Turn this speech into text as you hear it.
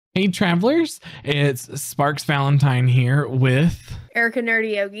Hey, travelers, it's Sparks Valentine here with Erica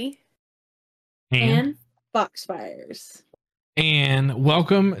Nerdy Yogi. and And Foxfires. and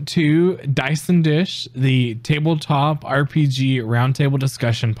welcome to Dyson Dish, the tabletop RPG roundtable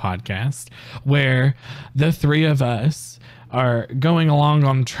discussion podcast, where the three of us are going along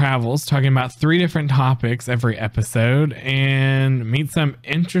on travels, talking about three different topics every episode, and meet some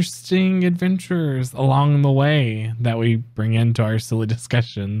interesting adventurers along the way that we bring into our silly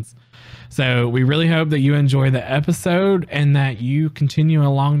discussions. So we really hope that you enjoy the episode and that you continue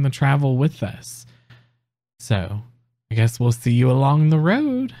along the travel with us. So I guess we'll see you along the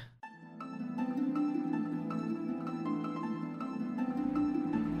road.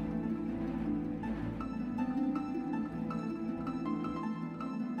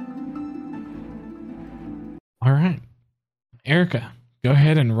 All right. Erica, go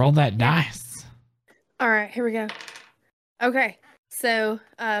ahead and roll that dice. All right, here we go. Okay, so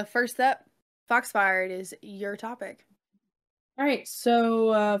first up, Foxfire, it is your topic. All right,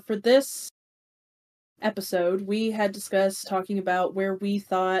 so for this episode, we had discussed talking about where we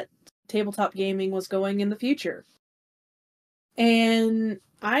thought tabletop gaming was going in the future. And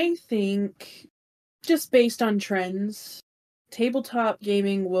I think, just based on trends, tabletop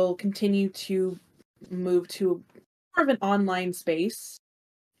gaming will continue to move to more of an online space.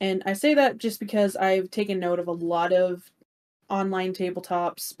 And I say that just because I've taken note of a lot of online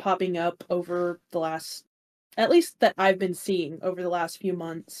tabletops popping up over the last, at least that I've been seeing over the last few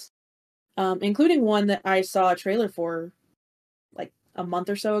months, including one that I saw a trailer for like a month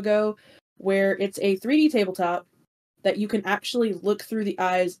or so ago, where it's a 3D tabletop that you can actually look through the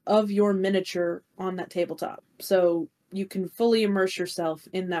eyes of your miniature on that tabletop. So you can fully immerse yourself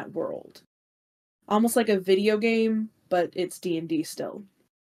in that world. Almost like a video game, but it's D&D still.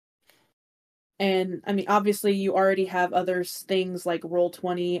 And, I mean, obviously you already have other things like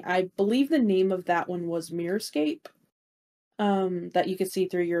Roll20. I believe the name of that one was Mirrorscape, that you could see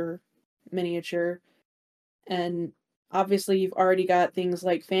through your miniature. And obviously you've already got things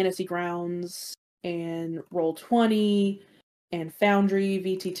like Fantasy Grounds and Roll20 and Foundry,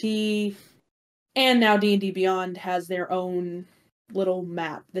 VTT, and now D&D Beyond has their own little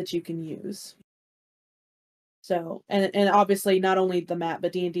map that you can use. So, and obviously not only the map,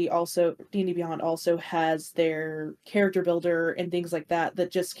 but D&D Beyond also has their character builder and things like that that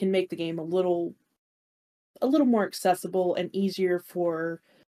just can make the game a little more accessible and easier for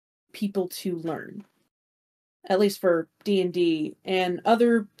people to learn. At least for D&D, and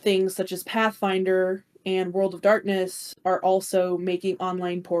other things such as Pathfinder and World of Darkness are also making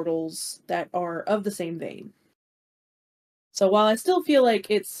online portals that are of the same vein. So while I still feel like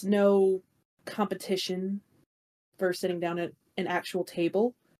it's no competition for sitting down at an actual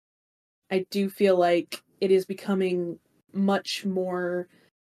table, I do feel like it is becoming much more.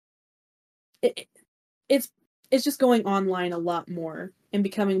 It's just going online a lot more and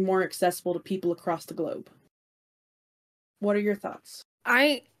becoming more accessible to people across the globe. What are your thoughts?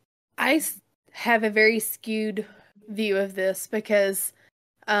 I have a very skewed view of this because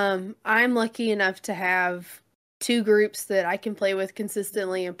I'm lucky enough to have two groups that I can play with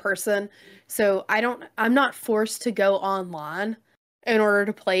consistently in person. So I'm not forced to go online in order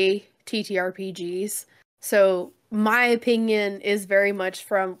to play TTRPGs. So my opinion is very much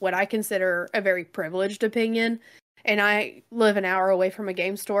from what I consider a very privileged opinion. And I live an hour away from a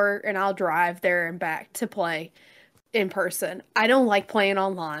game store and I'll drive there and back to play in person. I don't like playing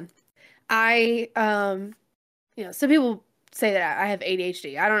online. I some people say that I have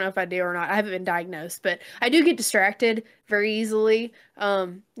ADHD. I don't know if I do or not. I haven't been diagnosed, but I do get distracted very easily.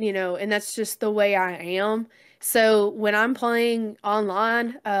 And that's just the way I am. So when I'm playing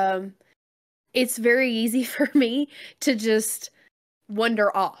online, it's very easy for me to just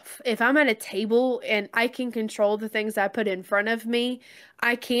wander off. If I'm at a table and I can control the things I put in front of me,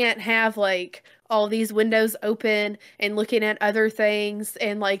 I can't have like all these windows open and looking at other things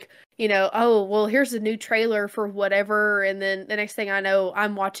and like, oh, well, here's a new trailer for whatever. And then the next thing I know,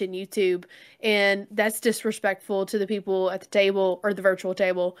 I'm watching YouTube, and that's disrespectful to the people at the table or the virtual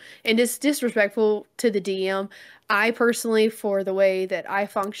table, and it's disrespectful to the DM. I personally, for the way that I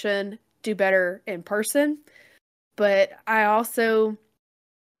function, do better in person. But I also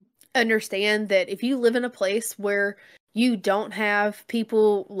understand that if you live in a place where you don't have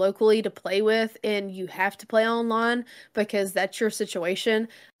people locally to play with and you have to play online because that's your situation,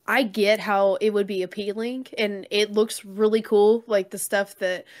 I get how it would be appealing, and it looks really cool, like the stuff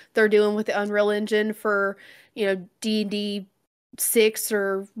that they're doing with the Unreal Engine for, D&D 6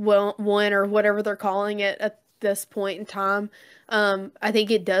 or 1 or whatever they're calling it at this point in time. I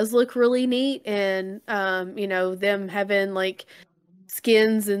think it does look really neat, and them having like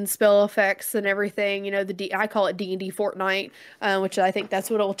skins and spell effects and everything. You know, I call it D&D Fortnite, which I think that's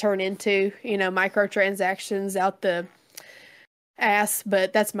what it will turn into. You know, microtransactions out the ass,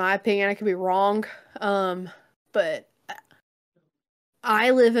 but that's my opinion. I could be wrong. But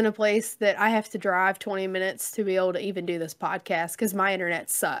I live in a place that I have to drive 20 minutes to be able to even do this podcast because my internet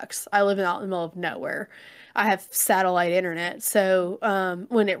sucks. I live out in the middle of nowhere. I have satellite internet. So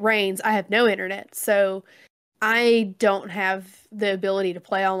when it rains, I have no internet. So I don't have the ability to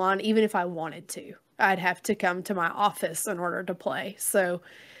play online, even if I wanted to. I'd have to come to my office in order to play. So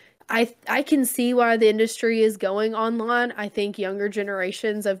I can see why the industry is going online. I think younger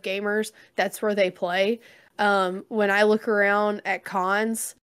generations of gamers, that's where they play. When I look around at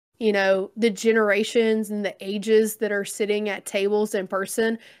cons, you know, the generations and the ages that are sitting at tables in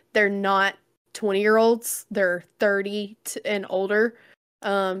person, they're not 20-year-olds, they're 30 and older.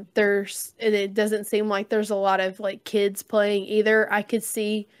 It doesn't seem like there's a lot of like kids playing either. I could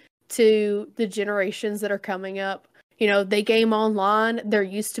see to the generations that are coming up. You know, they game online. They're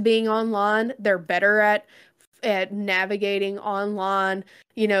used to being online. They're better at navigating online,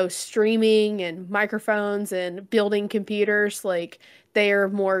 you know, streaming and microphones and building computers. Like, they are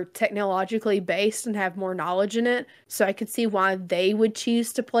more technologically based and have more knowledge in it. So I could see why they would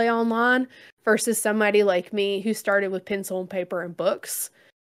choose to play online versus somebody like me who started with pencil and paper and books.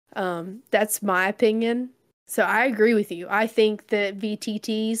 That's my opinion. So I agree with you. I think that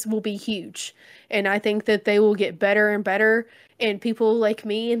VTTs will be huge, and I think that they will get better and better. And people like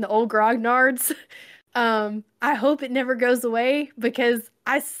me and the old grognards, I hope it never goes away because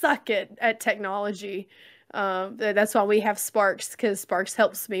I suck at technology. That's why we have Sparks, because Sparks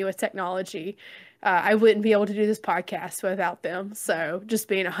helps me with technology. I wouldn't be able to do this podcast without them. So just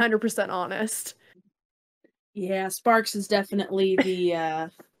being 100% honest. Yeah, Sparks is definitely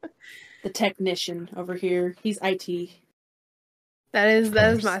the technician over here. He's IT. That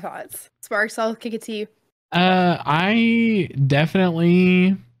is my thoughts. Sparks, I'll kick it to you. I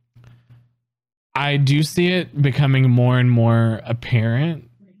do see it becoming more and more apparent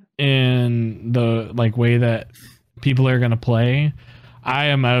in the like way that people are going to play. I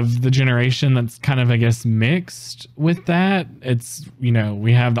am of the generation that's kind of, I guess, mixed with that. It's, you know,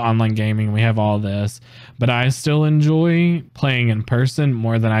 we have the online gaming, we have all this, but I still enjoy playing in person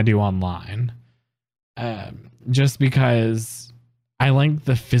more than I do online. Just because I like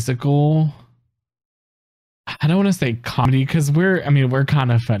the physical, I don't want to say comedy, because we're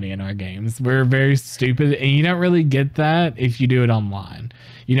kind of funny in our games. We're very stupid, and you don't really get that if you do it online.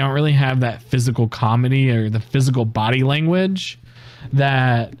 You don't really have that physical comedy or the physical body language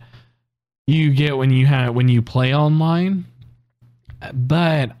that you get when you play online.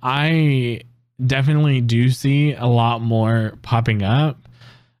 But I definitely do see a lot more popping up.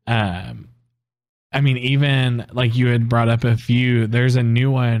 I mean, even like you had brought up a few, there's a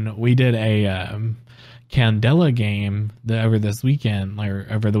new one. We did a Candela game over this weekend, or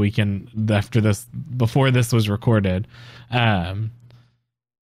over the weekend after this, before this was recorded.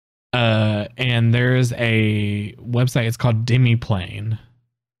 And there's a website, it's called Demiplane,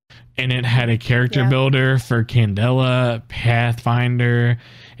 and it had a character builder for Candela, Pathfinder.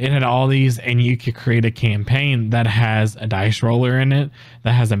 It had all these, and you could create a campaign that has a dice roller in it,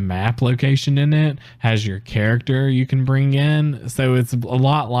 that has a map location in it, has your character you can bring in. So it's a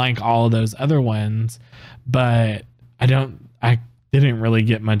lot like all of those other ones, but I didn't really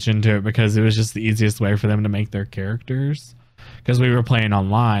get much into it because it was just the easiest way for them to make their characters, because we were playing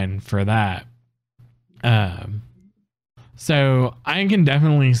online for that. So I can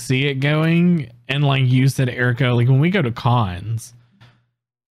definitely see it going. And like you said, Erica, like when we go to cons,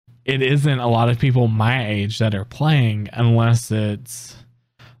 it isn't a lot of people my age that are playing unless it's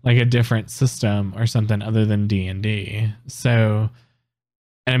like a different system or something other than D&D. So,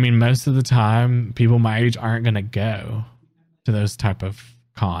 and I mean, most of the time people my age aren't going to go to those type of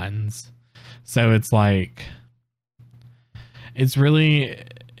cons. So it's like, it's really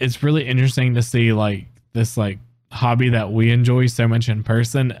interesting to see like this like hobby that we enjoy so much in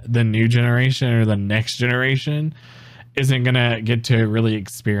person, the new generation or the next generation isn't gonna get to really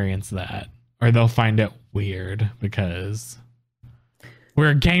experience that, or they'll find it weird because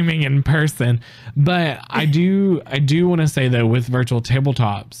we're gaming in person. But I do want to say though, with virtual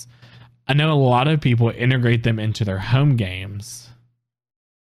tabletops, I know a lot of people integrate them into their home games,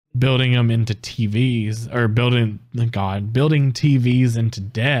 building them into TVs, or building TVs into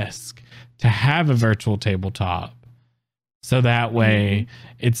desks to have a virtual tabletop. So that way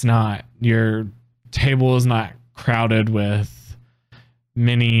it's not, your table is not crowded with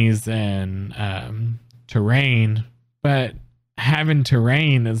minis and terrain, but having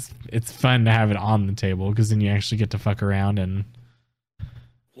terrain it's fun to have it on the table, because then you actually get to fuck around and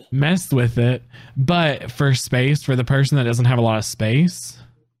mess with it. But for space, for the person that doesn't have a lot of space,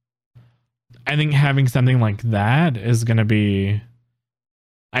 I think having something like that is going to be,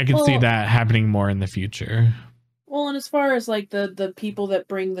 I can see that happening more in the future. Well, and as far as like the people that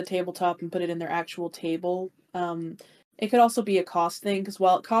bring the tabletop and put it in their actual table, it could also be a cost thing, because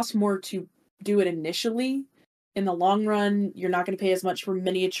while it costs more to do it initially, in the long run, you're not going to pay as much for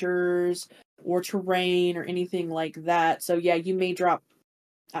miniatures or terrain or anything like that. So yeah, you may drop,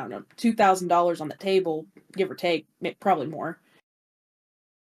 I don't know, $2,000 on the table, give or take, probably more.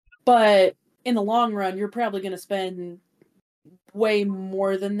 But in the long run, you're probably going to spend way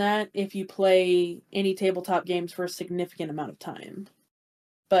more than that if you play any tabletop games for a significant amount of time.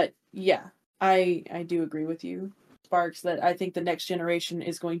 But yeah, I do agree with you, Sparks, that I think the next generation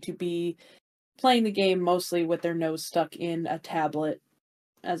is going to be playing the game mostly with their nose stuck in a tablet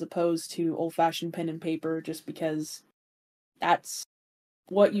as opposed to old-fashioned pen and paper, just because that's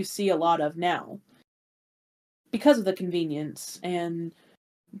what you see a lot of now. Because of the convenience, and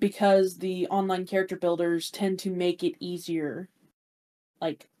because the online character builders tend to make it easier.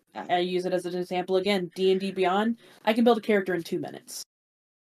 Like, I use it as an example again, D&D Beyond, I can build a character in 2 minutes.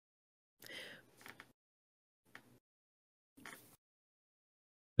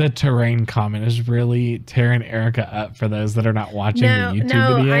 The terrain comment is really tearing Erica up for those that are not watching the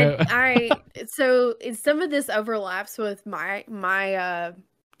YouTube video. So some of this overlaps with my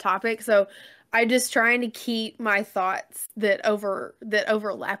topic. So I just trying to keep my thoughts that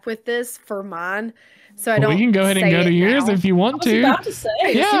overlap with this for mine. So I don't. We can go ahead and go to yours if you want to. I was about to say.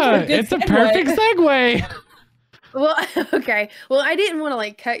 Yeah, it's a perfect segue. Well, okay. Well, I didn't want to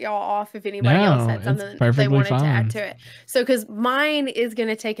like cut y'all off if anybody else had something that they wanted to add to it. So, because mine is going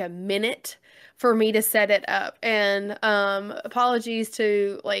to take a minute for me to set it up, and apologies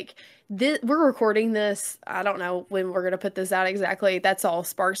to like this. We're recording this. I don't know when we're going to put this out exactly. That's all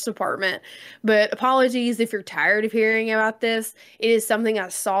Sparks department. But apologies if you're tired of hearing about this. It is something I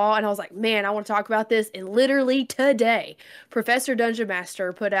saw, and I was like, man, I want to talk about this. And literally today, Professor Dungeon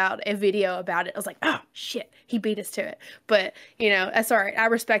Master put out a video about it. I was like, oh shit, he beat us to it. But you know, that's all right. I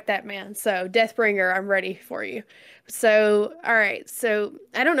respect that man. So Deathbringer, I'm ready for you. So all right. So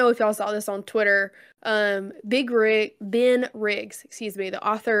I don't know if y'all saw this on Twitter. Ben Riggs, the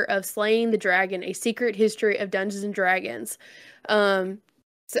author of Slaying the Dragon: A Secret History of Dungeons and Dragons. So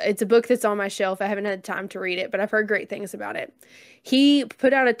it's a book that's on my shelf. I haven't had time to read it, but I've heard great things about it. He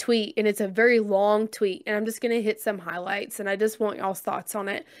put out a tweet, and it's a very long tweet, and I'm just going to hit some highlights, and I just want y'all's thoughts on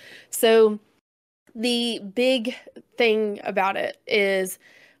it. So the big thing about it is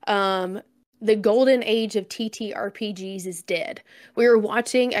the golden age of TTRPGs is dead. We are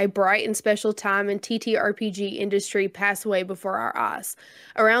watching a bright and special time in TTRPG industry pass away before our eyes.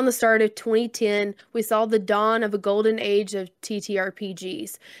 Around the start of 2010, we saw the dawn of a golden age of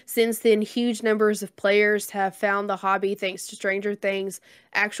TTRPGs. Since then, huge numbers of players have found the hobby thanks to Stranger Things,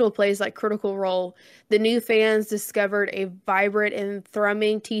 actual plays like Critical Role. The new fans discovered a vibrant and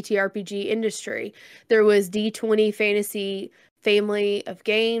thrumming TTRPG industry. There was D20 Fantasy family of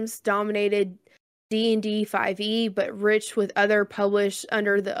games, dominated D&D 5e, but rich with other published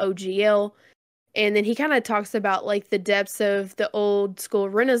under the OGL. And then he kind of talks about like the depths of the old school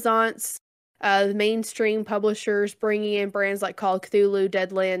Renaissance, the mainstream publishers bringing in brands like Call of Cthulhu,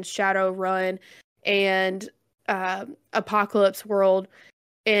 Deadlands, Shadowrun, and Apocalypse World.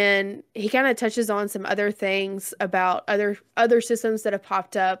 And he kind of touches on some other things about other systems that have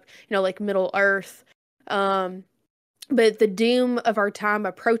popped up, you know, like Middle Earth. But the doom of our time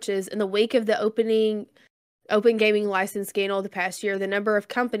approaches. In the wake of the open gaming license scandal of the past year, the number of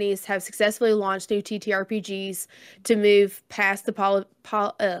companies have successfully launched new TTRPGs to move past the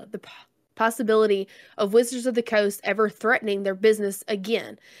possibility of Wizards of the Coast ever threatening their business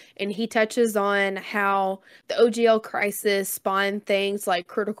again. And he touches on how the OGL crisis spawned things like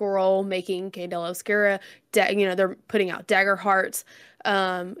Critical Role, making Candela Oscura, they're putting out Dagger Hearts.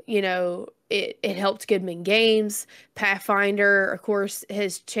 It helped Goodman Games. Pathfinder, of course,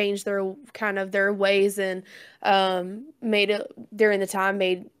 has changed their ways and made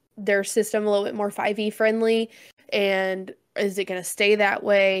their system a little bit more 5e friendly. And is it going to stay that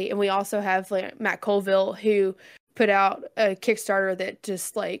way? And we also have like Matt Colville, who put out a Kickstarter that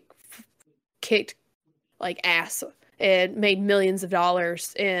just like kicked like ass and made millions of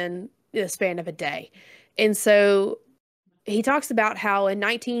dollars in the span of a day. And so he talks about how in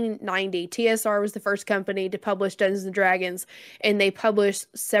 1990, TSR was the first company to publish Dungeons & Dragons, and they published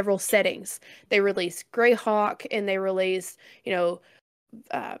several settings. They released Greyhawk, and they released, Ravenloft,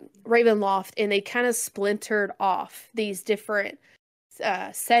 and they kind of splintered off these different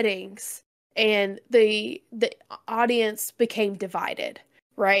settings, and the audience became divided.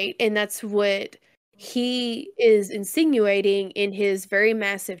 right? And that's what he is insinuating in his very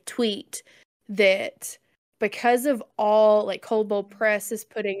massive tweet, that because of all, like, Cold Bowl Press is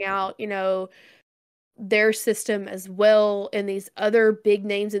putting out, their system as well, and these other big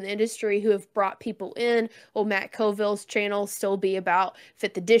names in the industry who have brought people in. Will Matt Colville's channel still be about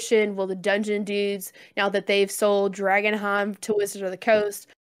 5th edition? Will the Dungeon Dudes, now that they've sold Dragonheim to Wizards of the Coast,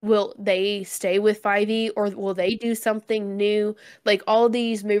 will they stay with 5e, or will they do something new? Like, all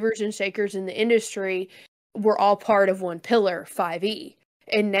these movers and shakers in the industry were all part of one pillar, 5e.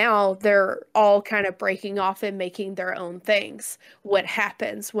 And now they're all kind of breaking off and making their own things. What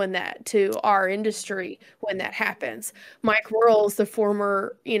happens when that, to our industry, when that happens? Mike Whirls, the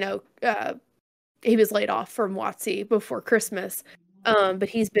former, he was laid off from WotC before Christmas, but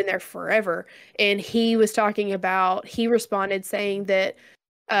he's been there forever. And he was talking about, he responded saying that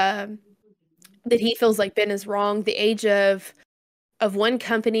that he feels like Ben is wrong. The age of one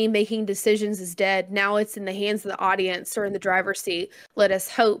company making decisions is dead. Now it's in the hands of the audience or in the driver's seat. Let us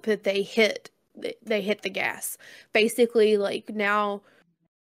hope that they hit the gas. Basically, like, now,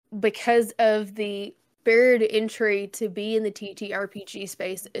 because of the barrier to entry to be in the TTRPG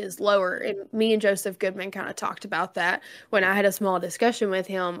space is lower. And me and Joseph Goodman kind of talked about that when I had a small discussion with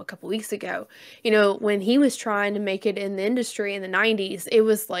him a couple weeks ago. When he was trying to make it in the industry in the 90s, it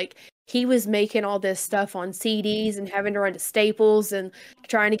was like he was making all this stuff on CDs and having to run to Staples, and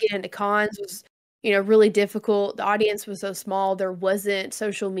trying to get into cons was, really difficult. The audience was so small. There wasn't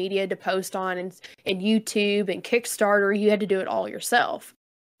social media to post on, and YouTube and Kickstarter. You had to do it all yourself.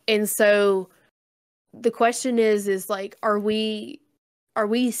 And so the question is like, are we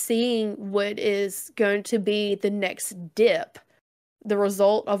seeing what is going to be the next dip, the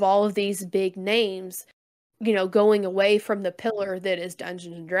result of all of these big names, going away from the pillar that is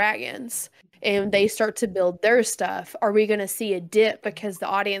Dungeons and Dragons, and they start to build their stuff? Are we going to see a dip because the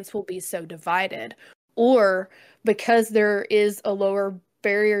audience will be so divided, or because there is a lower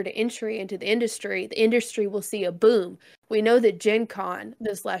barrier to entry into the industry will see a boom? We know that Gen Con,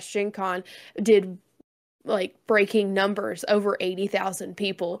 this last Gen Con, did like breaking numbers, over 80,000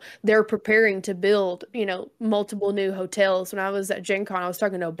 people. They're preparing to build, multiple new hotels. When I was at Gen Con, I was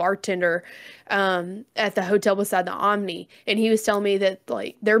talking to a bartender at the hotel beside the Omni, and he was telling me that,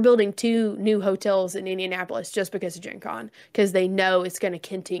 like, they're building 2 new hotels in Indianapolis just because of Gen Con, because they know it's going to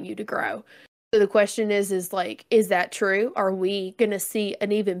continue to grow. So the question is like, is that true? Are we going to see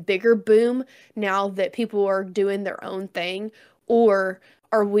an even bigger boom now that people are doing their own thing? Or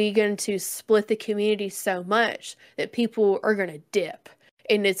are we going to split the community so much that people are going to dip,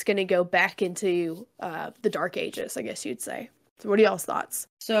 and it's going to go back into the dark ages, I guess you'd say? So what are y'all's thoughts?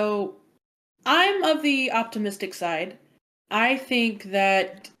 So I'm of the optimistic side. I think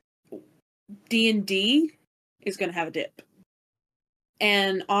that D&D is going to have a dip.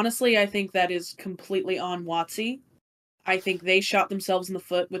 And honestly, I think that is completely on WotC. I think they shot themselves in the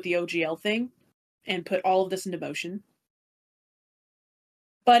foot with the OGL thing and put all of this into motion.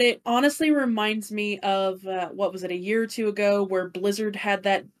 But it honestly reminds me of, what was it, a year or 2 ago, where Blizzard had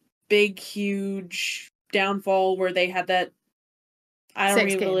that big, huge downfall where they had that, I don't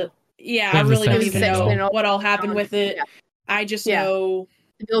really, I really don't even know what all happened with it. Yeah. I just know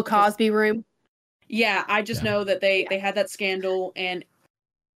the Bill Cosby room. Yeah, I just know that they had that scandal, and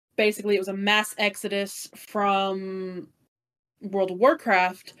basically it was a mass exodus from World of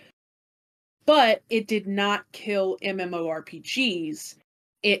Warcraft, but it did not kill MMORPGs.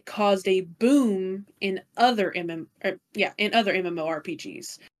 It caused a boom in other MMORPGs.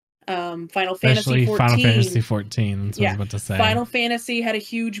 Final Fantasy 14. Final Fantasy 14, that's what I was about to say. Final Fantasy had a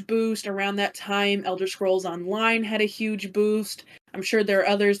huge boost around that time. Elder Scrolls Online had a huge boost. I'm sure there are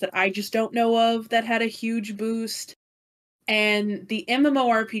others that I just don't know of that had a huge boost. And the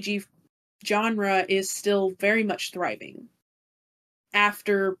MMORPG genre is still very much thriving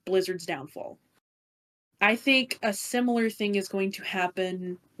after Blizzard's downfall. I think a similar thing is going to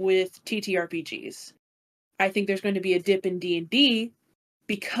happen with TTRPGs. I think there's going to be a dip in D&D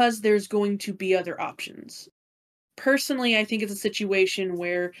because there's going to be other options. Personally, I think it's a situation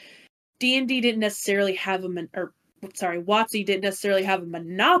where D&D didn't necessarily have WotC didn't necessarily have a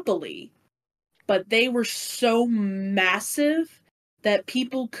monopoly, but they were so massive that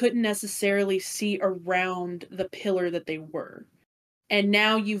people couldn't necessarily see around the pillar that they were. And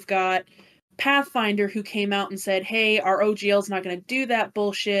now you've got Pathfinder, who came out and said, hey, our OGL's not going to do that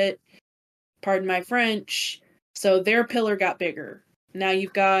bullshit, pardon my French, so their pillar got bigger. Now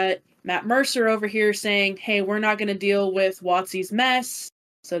you've got Matt Mercer over here saying, hey, we're not going to deal with WotC's mess,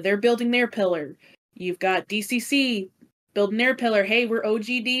 so they're building their pillar. You've got DCC building their pillar, hey, we're OG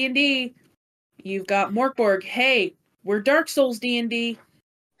D&D. You've got Morkborg, hey, we're Dark Souls D&D.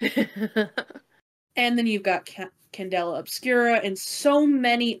 And then you've got Candela Obscura and so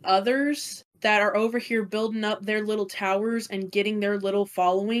many others that are over here building up their little towers and getting their little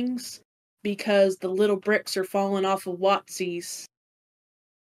followings because the little bricks are falling off of WotC's.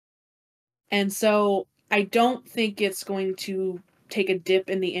 And so I don't think it's going to take a dip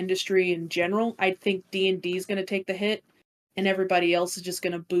in the industry in general. I think D&D is going to take the hit and everybody else is just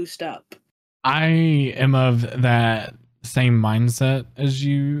going to boost up. I am of that same mindset as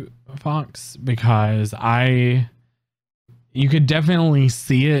you, Fox, because you could definitely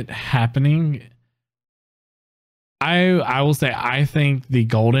see it happening. I will say I think the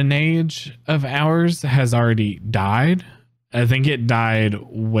golden age of ours has already died. I think it died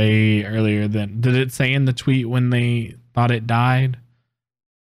way earlier than, did it say in the tweet when they thought it died?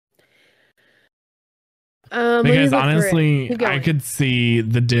 Because honestly, I could see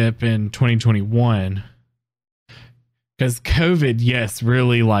the dip in 2021 because COVID, yes,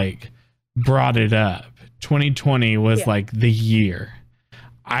 really like brought it up. 2020 was like the year.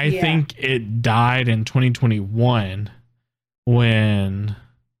 I think it died in 2021 when,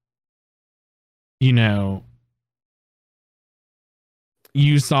 you know,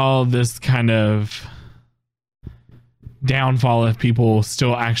 you saw this kind of downfall of people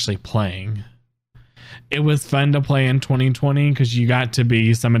still actually playing. It was fun to play in 2020 because you got to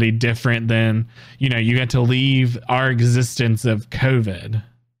be somebody different than, you know, you got to leave our existence of COVID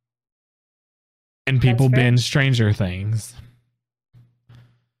and people binge Stranger Things.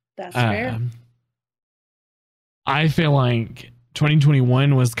 That's fair. I feel like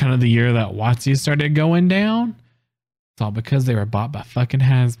 2021 was kind of the year that WotC started going down. It's all because they were bought by fucking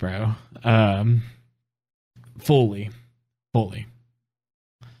Hasbro. Fully.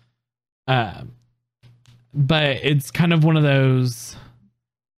 But it's kind of one of those.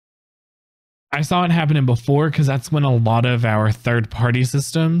 I saw it happening before because that's when a lot of our third-party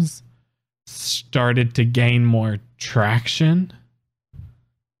systems started to gain more traction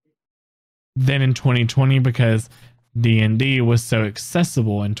than in 2020 because D&D was so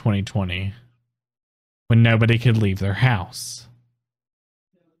accessible in 2020 when nobody could leave their house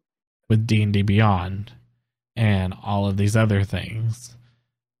with D&D Beyond and all of these other things.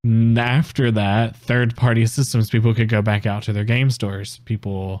 After that, third-party systems, people could go back out to their game stores.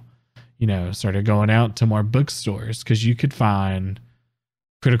 People, you know, started going out to more bookstores because you could find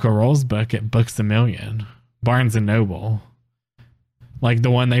Critical Role's book at Books A Million, Barnes and Noble, like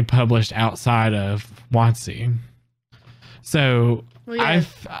the one they published outside of WotC. So I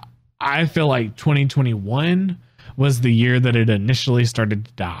feel like 2021 was the year that it initially started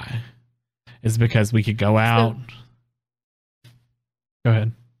to die. Is because we could go out. Go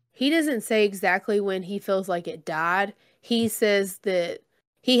ahead. He doesn't say exactly when he feels like it died. He says that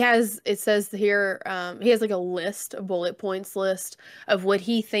he has like a list, a bullet points list of what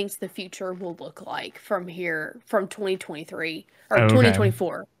he thinks the future will look like from 2023 or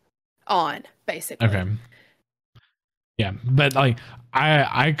 2024 on, basically. Okay. Yeah, but like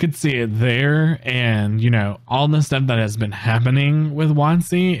I could see it there, and you know, all the stuff that has been happening with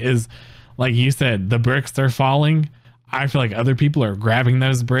WotC is, like you said, the bricks are falling. I feel like other people are grabbing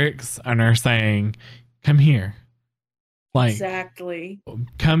those bricks and are saying, come here. Like, exactly.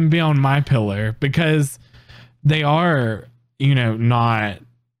 Come be on my pillar, because they are, you know, not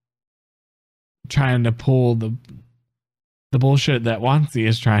trying to pull the bullshit that WotC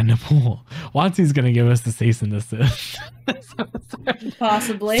is trying to pull. WotC's going to give us the cease and desist.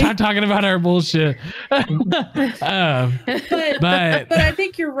 Possibly. Stop talking about our bullshit. But I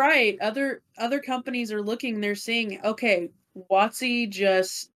think you're right. Other companies are looking, they're seeing, okay, WotC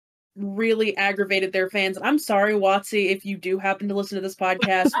just really aggravated their fans. I'm sorry, WotC, if you do happen to listen to this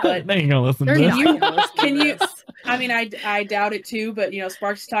podcast, but they ain't gonna listen to this. Can you I mean, I doubt it too, but you know,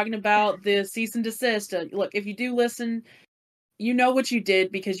 Sparks is talking about the cease and desist. Look, if you do listen, you know what you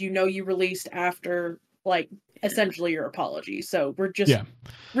did because you know you released after, like, essentially your apology. So we're just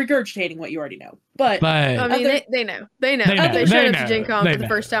regurgitating what you already know. But I mean, they know. They showed up to Gen Con for the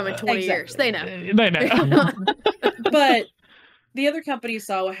first time in 20 years. They know. They know. But the other companies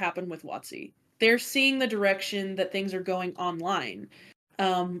saw what happened with WotC. They're seeing the direction that things are going online,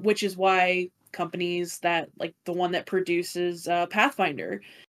 which is why companies that, like the one that produces Pathfinder,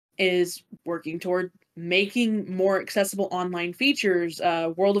 is working toward making more accessible online features.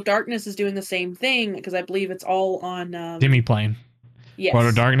 World of Darkness is doing the same thing because I believe it's all on Demiplane. Yes. World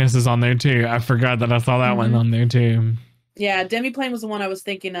of Darkness is on there too. I forgot that I saw that one on there too. Yeah, Demiplane was the one I was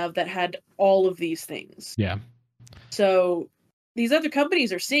thinking of that had all of these things. Yeah. So these other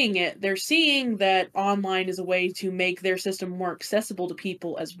companies are seeing it. They're seeing that online is a way to make their system more accessible to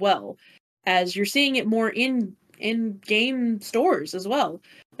people as well. As you're seeing it more in game stores as well.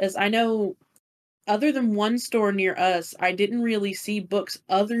 as I know, other than one store near us, I didn't really see books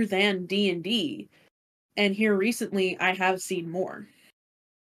other than D&D. And here recently, I have seen more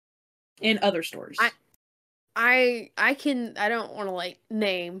in other stores. I don't want to like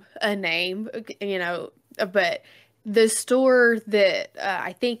name a name, but the store that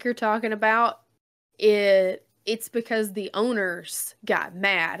I think you're talking about, it's because the owners got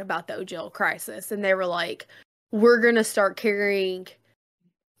mad about the OGL crisis, and they were like, we're going to start carrying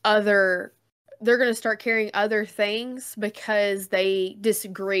other things because they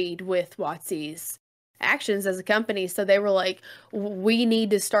disagreed with WotC's actions as a company. So they were like, we need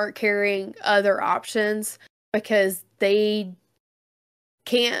to start carrying other options because they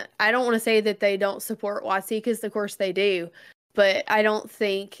can't. I don't want to say that they don't support WotC, because of course they do, but I don't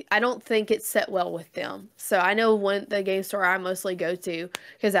think it's set well with them. So I know the game store I mostly go to,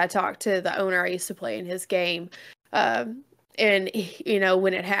 because I talked to the owner I used to play in his game. And,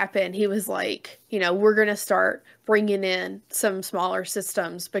 when it happened, he was like, we're going to start bringing in some smaller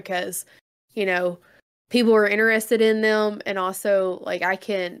systems because, people are interested in them. And also, like,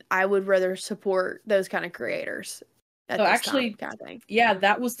 I would rather support those kind of creators. So actually, kind of thing. Yeah,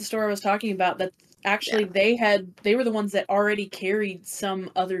 that was the store I was talking about. That actually they were the ones that already carried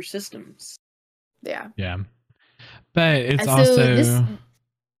some other systems. Yeah. Yeah. But it's So also...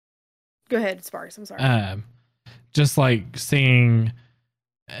 Go ahead, Sparks. I'm sorry. Just like seeing,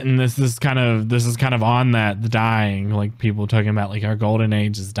 and this is kind of on that, the dying, like people talking about like our golden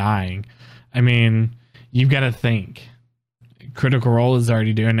age is dying. I mean, you've got to think Critical Role is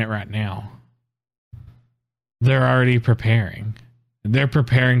already doing it right now. They're already preparing. They're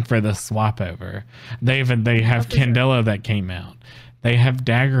preparing for the swap over. They have Candela that came out. They have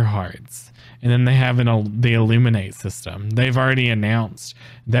Dagger Hearts. And then they have the Illuminate system. They've already announced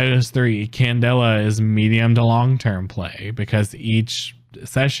those three. Candela is medium to long-term play because each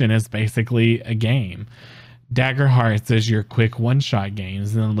session is basically a game. Dagger Hearts is your quick one-shot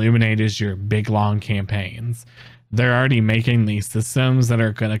games, and Illuminate is your big, long campaigns. They're already making these systems that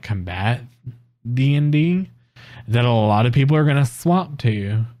are going to combat D&D that a lot of people are going to swap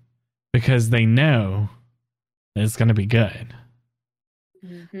to because they know that it's going to be good.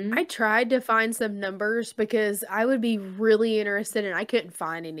 Mm-hmm. I tried to find some numbers because I would be really interested, and I couldn't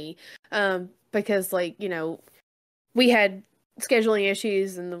find any. Because we had scheduling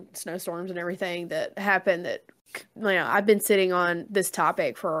issues and the snowstorms and everything that happened that I've been sitting on this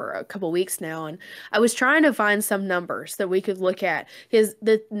topic for a couple weeks now, and I was trying to find some numbers that we could look at. Because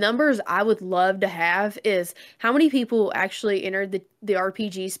the numbers I would love to have is how many people actually entered the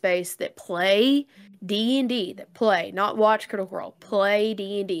RPG space that play D&D, that play, not watch Critical Role, play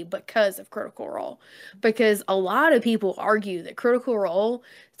D&D because of Critical Role. Because a lot of people argue that Critical Role's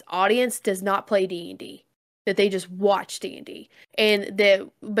audience does not play D&D, that they just watch D&D. And that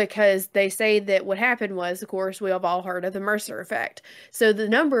because they say that what happened was, of course, we have all heard of the Mercer effect. So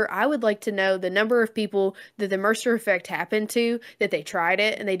I would like to know the number of people that the Mercer effect happened to, that they tried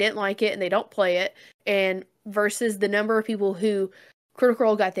it and they didn't like it and they don't play it, and versus the number of people who Critical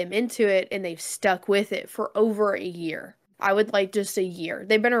Role got them into it and they've stuck with it for over a year. I would like just a year.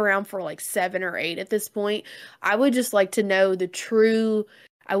 They've been around for like 7 or 8 at this point. I would just like to know the true...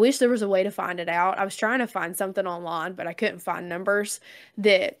 I wish there was a way to find it out. I was trying to find something online, but I couldn't find numbers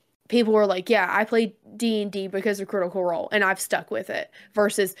that people were like, yeah, I played D&D because of Critical Role, and I've stuck with it.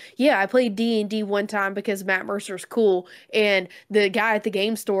 Versus, yeah, I played D&D one time because Matt Mercer's cool, and the guy at the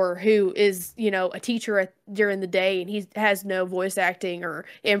game store who is, a teacher during the day, and he has no voice acting or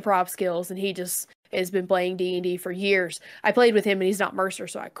improv skills, and he just has been playing D&D for years. I played with him, and he's not Mercer,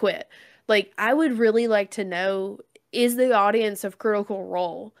 so I quit. Like, I would really like to know, is the audience of Critical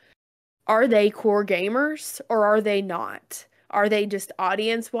Role, are they core gamers or are they not? Are they just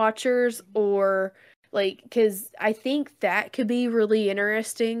audience watchers, or because I think that could be really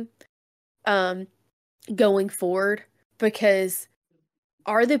interesting going forward, because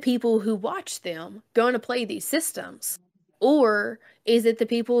are the people who watch them going to play these systems, or is it the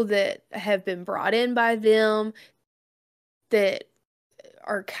people that have been brought in by them that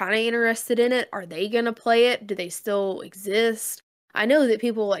are kind of interested in it? Are they going to play it? Do they still exist? I know that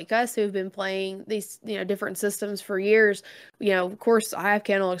people like us who've been playing these, different systems for years, of course I have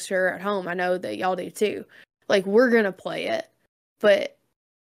Candle Exterior at home. I know that y'all do too. Like, we're going to play it, but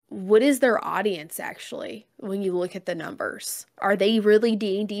what is their audience actually when you look at the numbers? Are they really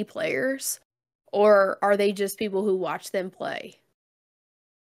D&D players, or are they just people who watch them play?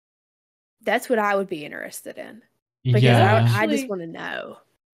 That's what I would be interested in. Because I just want to know.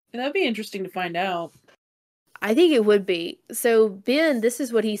 That'd be interesting to find out. I think it would be. So Ben, this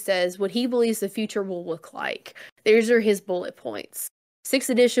is what he says, what he believes the future will look like. These are his bullet points. 6th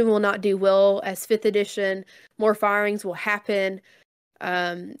edition will not do well as 5th edition. More firings will happen.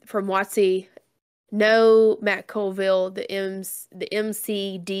 From WotC, no, Matt Colville, the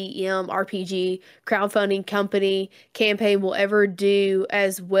MCDM RPG crowdfunding company campaign will ever do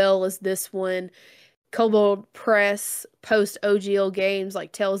as well as this one. Kobold Press post OGL games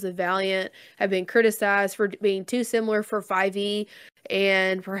like Tales of Valiant have been criticized for being too similar for 5e,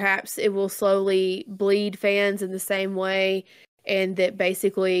 and perhaps it will slowly bleed fans in the same way, and that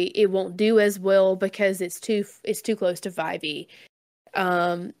basically it won't do as well because it's too close to 5e.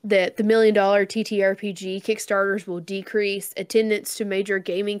 That the $1 million TTRPG Kickstarters will decrease, attendance to major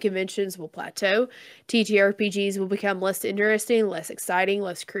gaming conventions will plateau, TTRPGs will become less interesting, less exciting,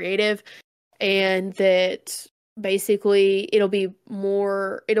 less creative, and that basically it'll be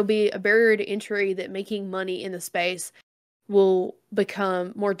a barrier to entry, that making money in the space will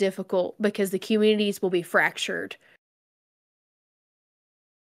become more difficult because the communities will be fractured.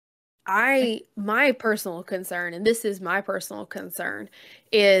 My personal concern, and this is my personal concern,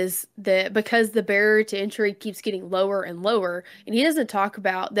 is that because the barrier to entry keeps getting lower and lower, and he doesn't talk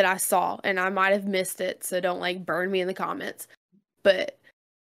about that I saw, and I might have missed it, so don't like burn me in the comments, but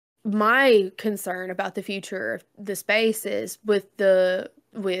my concern about the future of the space is with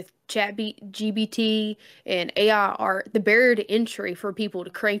ChatGPT and AI art, the barrier to entry for people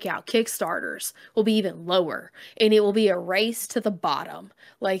to crank out Kickstarters will be even lower, and it will be a race to the bottom,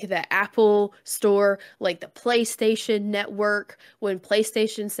 like the Apple Store, like the PlayStation Network, when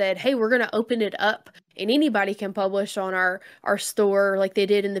PlayStation said, hey, we're going to open it up and anybody can publish on our store like they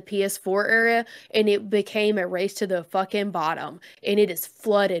did in the PS4 era, and it became a race to the fucking bottom, and it is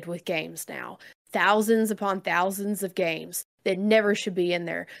flooded with games now. Thousands upon thousands of games that never should be in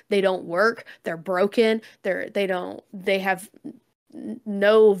there. They don't work, they're broken, they have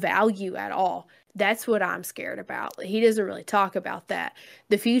no value at all. That's what I'm scared about. He doesn't really talk about that.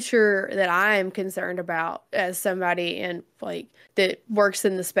 The future that I am concerned about as somebody that works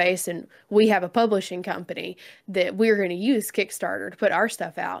in the space, and we have a publishing company that we're going to use Kickstarter to put our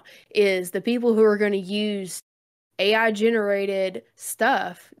stuff out, is the people who are going to use AI generated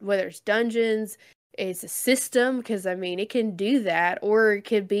stuff, whether it's dungeons, it's a system, because I mean it can do that, or it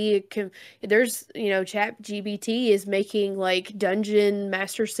could be there's ChatGPT is making like dungeon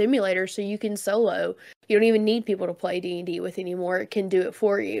master simulator, so you can solo. You don't even need people to play D&D with anymore. It can do it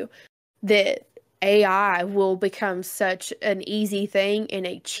for you. That AI will become such an easy thing and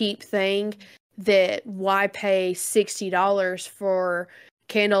a cheap thing that why pay $60 for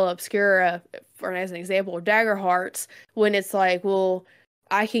Candle Obscura, for as an example, or Dagger Hearts, when it's like, well,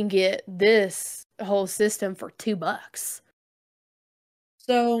 I can get this whole system for $2.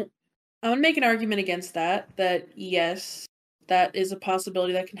 So I want to make an argument against that yes, that is a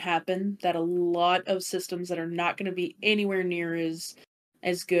possibility that can happen, that a lot of systems that are not going to be anywhere near as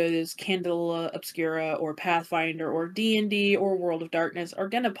good as Candela Obscura or Pathfinder or D&D or World of Darkness are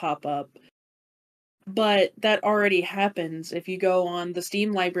going to pop up. But that already happens. If you go on the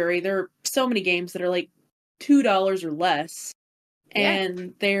Steam library, there are so many games that are like $2 or less. Yeah.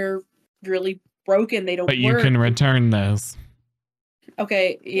 And they're really broken. They don't work. But you can return those.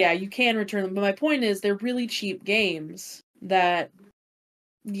 Okay, yeah, you can return them. But my point is, they're really cheap games that,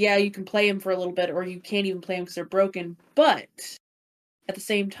 yeah, you can play them for a little bit, or you can't even play them because they're broken. But at the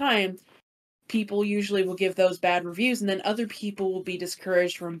same time, people usually will give those bad reviews, and then other people will be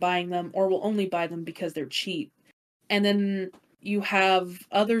discouraged from buying them, or will only buy them because they're cheap. And then you have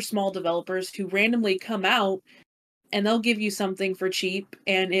other small developers who randomly come out, and they'll give you something for cheap,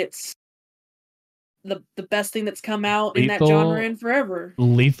 and it's the best thing that's come out in that genre in forever.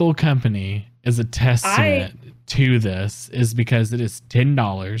 Lethal Company is a testament to this, is because it is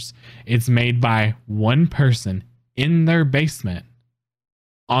 $10. It's made by one person in their basement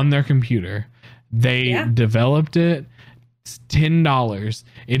on their computer. They developed it. It's $10.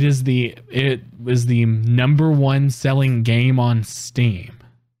 It was the number one selling game on Steam.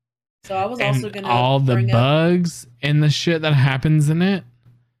 So I was also going to all the bugs and the shit that happens in it,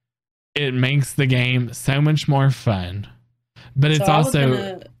 it makes the game so much more fun. But it's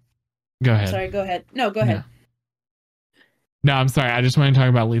also go ahead. Sorry, go ahead. No, go ahead. No, I'm sorry. I just want to talk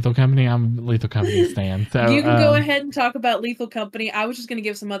about Lethal Company. I'm a Lethal Company stan. So you can go ahead and talk about Lethal Company. I was just going to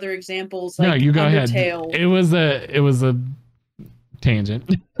give some other examples. Like no, you go Undertale. ahead. It was a tangent.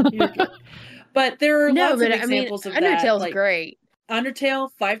 But there are lots of examples of that. Undertale's great. Undertale,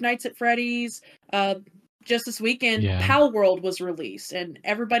 Five Nights at Freddy's. Just this weekend, Pal World was released, and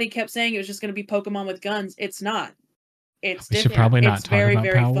everybody kept saying it was just going to be Pokemon with guns. It's not. It's we should probably not talk about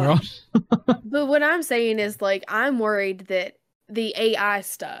Pal World. But what I'm saying is, like, I'm worried that the AI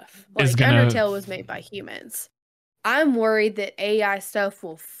stuff, like Undertale was made by humans, I'm worried that AI stuff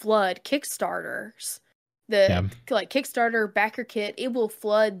will flood Kickstarters. Like Kickstarter, BackerKit, it will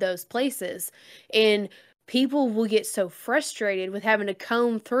flood those places, and people will get so frustrated with having to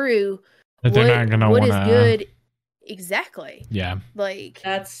comb through that they're not gonna what wanna, is good. Exactly. Yeah. Like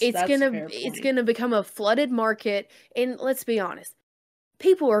That's it's a gonna fair it's point. gonna become a flooded market, and let's be honest,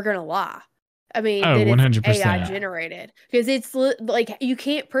 people are gonna lie. I mean, Oh, that it's 100%. AI generated because it's like you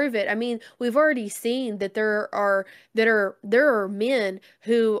can't prove it. I mean, we've already seen that there are men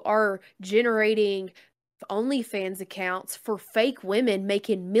who are generating OnlyFans accounts for fake women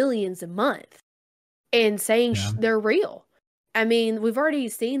making millions a month and saying Yeah. they're real. I mean, we've already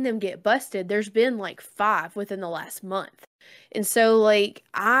seen them get busted. There's been like 5 within the last month. And so like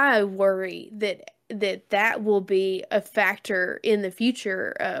I worry that will be a factor in the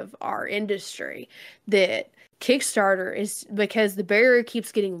future of our industry, that Kickstarter is, because the barrier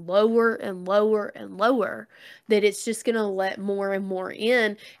keeps getting lower and lower and lower, that it's just going to let more and more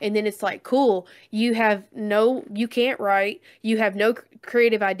in. And then it's like, cool, you can't write, you have no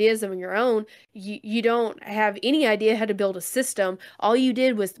creative ideas of your own, you don't have any idea how to build a system. All you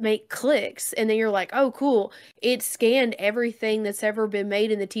did was make clicks, and then you're like, oh cool, it scanned everything that's ever been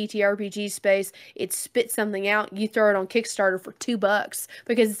made in the TTRPG space, it spit something out, you throw it on Kickstarter for $2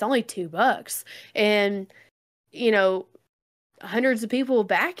 because it's only $2, and hundreds of people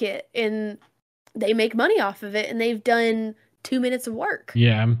back it, and they make money off of it, and they've done 2 minutes of work.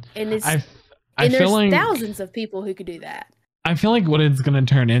 Yeah. And it's I and feel there's like thousands of people who could do that. I feel like what it's going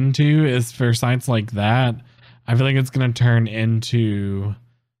to turn into is, for sites like that, I feel like it's going to turn into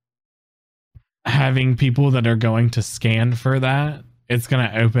having people that are going to scan for that. It's going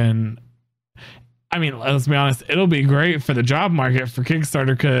to open. I mean, let's be honest, it'll be great for the job market for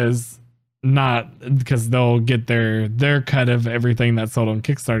Kickstarter because they'll get their cut of everything that's sold on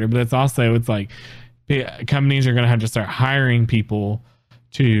Kickstarter. But it's like companies are going to have to start hiring people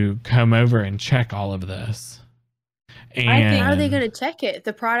to come over and check all of this. And how are they going to check it if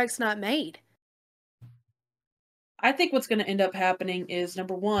the product's not made? I think what's going to end up happening is,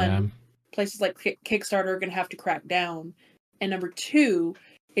 number one, places like Kickstarter are going to have to crack down. And number two,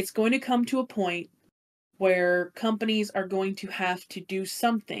 it's going to come to a point where companies are going to have to do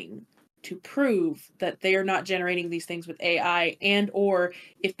something to prove that they are not generating these things with AI, and or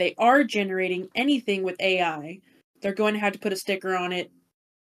if they are generating anything with AI, they're going to have to put a sticker on it,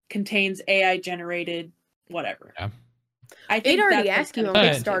 contains AI generated, whatever. Yeah. I think it already asks you on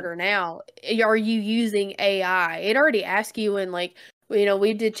Kickstarter now, are you using AI? It already asks you in, like,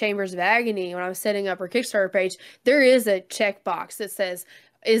 we did Chambers of Agony when I was setting up our Kickstarter page. There is a checkbox that says,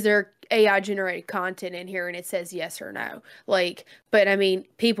 is there AI generated content in here? And it says yes or no. Like, but I mean,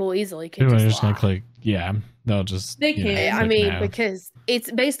 people easily can just gonna click. Yeah, they can. I mean, because it's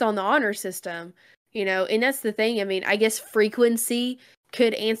based on the honor system, and that's the thing. I mean, I guess frequency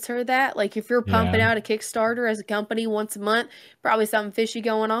could answer that. Like, if you're pumping out a Kickstarter as a company once a month, probably something fishy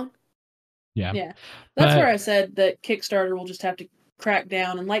going on. Yeah. That's where I said that Kickstarter will just have to crack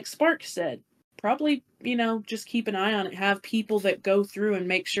down, and like Spark said, probably just keep an eye on it, have people that go through and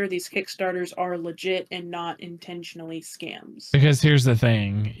make sure these Kickstarters are legit and not intentionally scams. Because here's the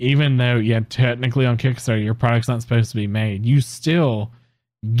thing, even though technically on Kickstarter your product's not supposed to be made, you still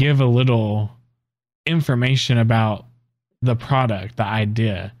give a little information about the product, the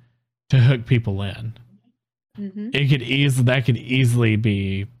idea, to hook people in. Mm-hmm. That could easily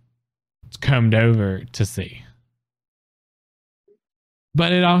be combed over to see.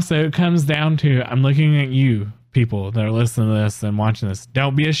 But it also comes down to, I'm looking at you people that are listening to this and watching this.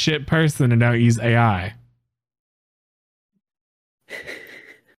 Don't be a shit person and don't use AI.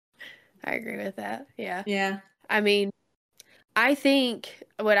 I agree with that. Yeah. Yeah. I mean, I think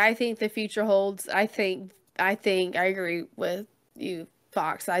the future holds, I think I agree with you,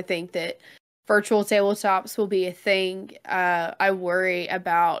 Fox. I think that virtual tabletops will be a thing. I worry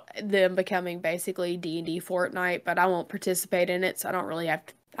about them becoming basically D&D Fortnite, but I won't participate in it, so I don't really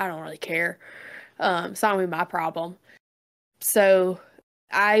care. It's not really my problem. So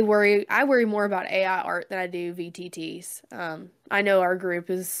I worry more about AI art than I do VTTs. I know our group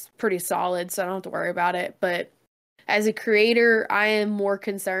is pretty solid, so I don't have to worry about it, but as a creator, I am more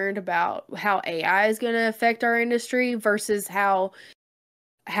concerned about how AI is going to affect our industry versus how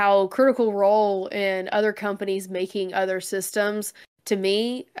Critical Role and other companies making other systems. To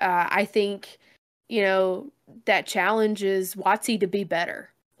me, I think, that challenges WotC to be better.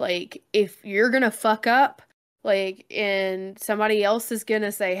 Like, if you're going to fuck up, like, and somebody else is going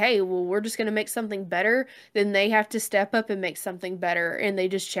to say, hey, well, we're just going to make something better, then they have to step up and make something better. And they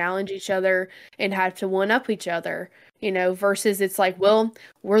just challenge each other and have to one-up each other. You know, versus it's like, well,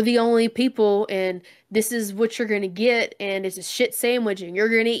 we're the only people and this is what you're going to get and it's a shit sandwich and you're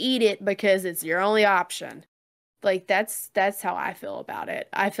going to eat it because it's your only option. Like that's how I feel about it.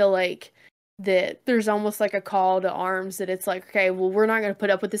 I feel like that there's almost like a call to arms that it's like, okay, well, we're not going to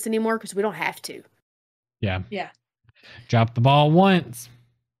put up with this anymore because we don't have to. Yeah. Yeah. Drop the ball once.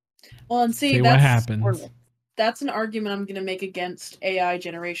 Well, and see what happens. That's an argument I'm going to make against AI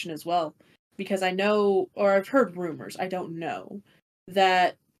generation as well. Because I know, or I've heard rumors, I don't know,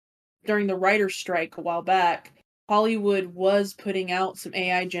 that during the writer's strike a while back, Hollywood was putting out some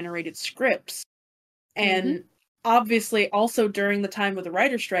AI generated scripts. And obviously, also during the time of the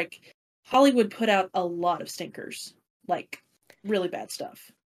writer's strike, Hollywood put out a lot of stinkers. Like, really bad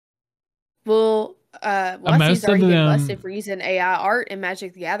stuff. Well, most Leslie's already of been them, busted for using AI art in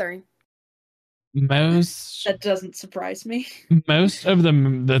Magic the Gathering. That doesn't surprise me. Most of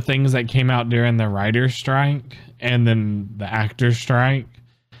the things that came out during the writer's strike and then the actor's strike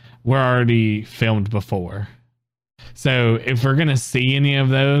were already filmed before. So if we're gonna see any of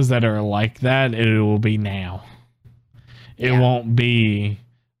those that are like that, it will be now. It won't be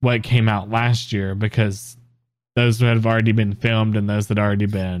what came out last year because those that have already been filmed and those that already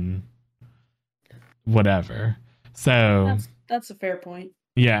been whatever. So that's a fair point.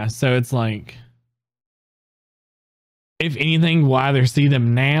 Yeah, so it's like, if anything, we'll either see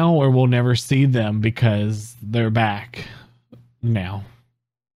them now or we'll never see them because they're back now.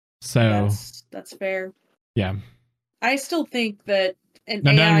 So that's fair. Yeah. I still think that an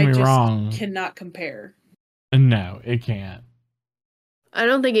Now, don't AI get me just wrong. cannot compare. No, it can't. I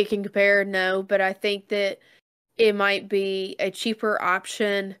don't think it can compare, no, but I think that it might be a cheaper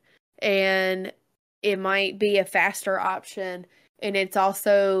option and it might be a faster option. And it's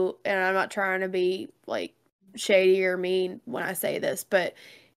also, and I'm not trying to be like shady or mean when I say this, but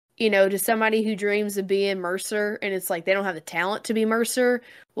you know, to somebody who dreams of being Mercer and it's like they don't have the talent to be Mercer,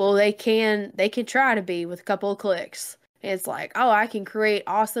 well, they can try to be with a couple of clicks. And it's like, oh, I can create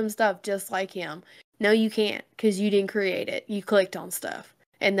awesome stuff just like him. No, you can't because you didn't create it. You clicked on stuff.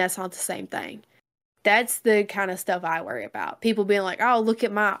 And that's not the same thing. That's the kind of stuff I worry about. People being like, oh, look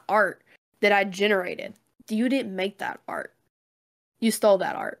at my art that I generated. You didn't make that art. You stole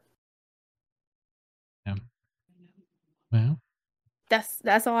that art. Yeah. Well,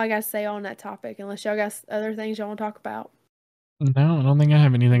 that's all I got to say on that topic, unless y'all got other things y'all want to talk about. No, I don't think I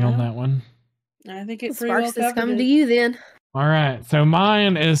have anything on that one. I think it pretty well covered coming to you then. All right, so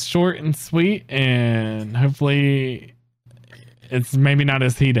mine is short and sweet, and hopefully it's maybe not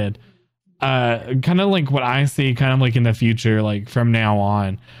as heated. Kind of like what I see, kind of like in the future, like from now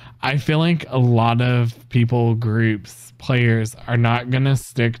on. I feel like a lot of people, groups, players are not gonna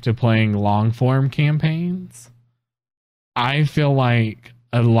stick to playing long form campaigns. I feel like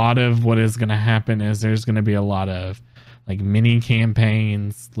a lot of what is gonna happen is there's gonna be a lot of like mini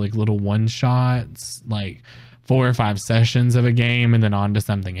campaigns, like little one shots, like 4 or 5 sessions of a game and then on to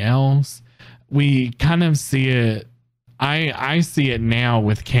something else. We kind of see it. I see it now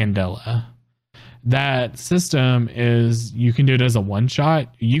with Candela. That system is, you can do it as a one shot,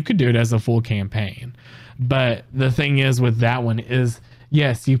 you could do it as a full campaign. But the thing is with that one is,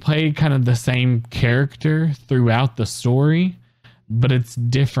 yes, you play kind of the same character throughout the story, but it's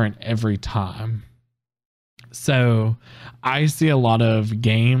different every time. So I see a lot of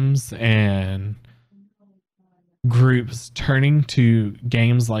games and groups turning to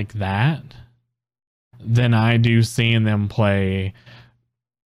games like that than I do seeing them play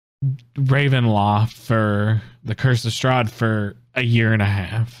Ravenloft for the Curse of Strahd for a year and a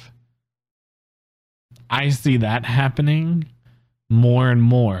half. I see that happening more and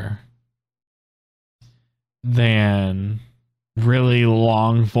more than really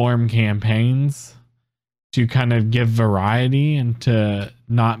long form campaigns, to kind of give variety and to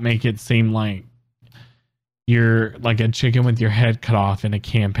not make it seem like you're like a chicken with your head cut off in a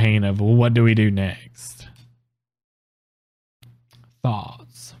campaign of, well, what do we do next?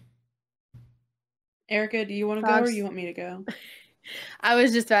 Thoughts? Erica, do you want to go or you want me to go? I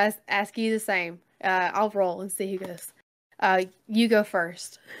was just asking you the same. I'll roll and see who goes. You go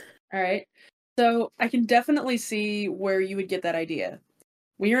first. All right. So I can definitely see where you would get that idea.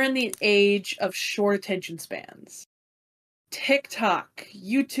 We are in the age of short attention spans. TikTok,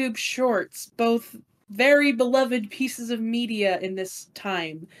 YouTube Shorts, both very beloved pieces of media in this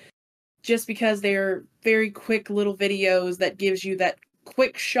time, just because they are very quick little videos that gives you that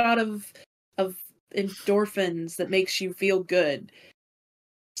quick shot of endorphins that makes you feel good.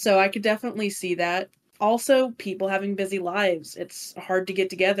 So I could definitely see that. Also, people having busy lives. It's hard to get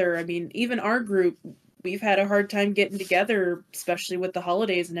together. I mean, even our group, we've had a hard time getting together, especially with the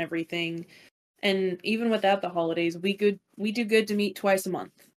holidays and everything. And even without the holidays, we do good to meet twice a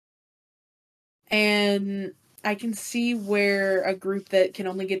month. And I can see where a group that can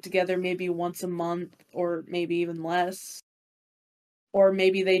only get together maybe once a month, or maybe even less, or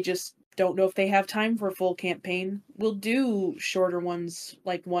maybe they just don't know if they have time for a full campaign, will do shorter ones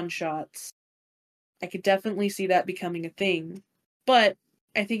like one-shots. I could definitely see that becoming a thing. But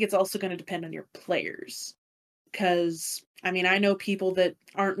I think it's also going to depend on your players. Because, I mean, I know people that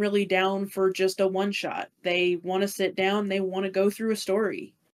aren't really down for just a one-shot. They want to sit down, they want to go through a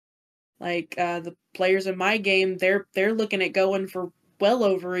story. Like, the players in my game, they're looking at going for well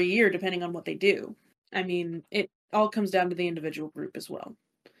over a year, depending on what they do. I mean, it all comes down to the individual group as well.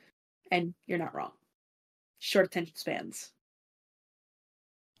 And you're not wrong. Short attention spans.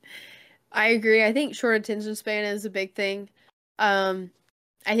 I agree. I think short attention span is a big thing. I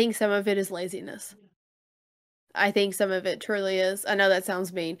think some of it is laziness. I think some of it truly is. I know that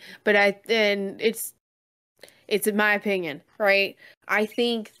sounds mean, but it's in my opinion, right? I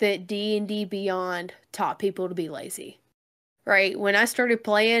think that D&D Beyond taught people to be lazy. Right? When I started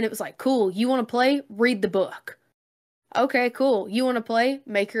playing, it was like, cool, you want to play? Read the book. Okay, cool. You want to play?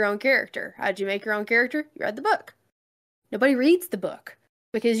 Make your own character. How'd you make your own character? You read the book. Nobody reads the book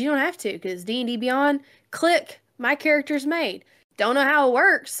because you don't have to, because D&D Beyond, click, my character's made. Don't know how it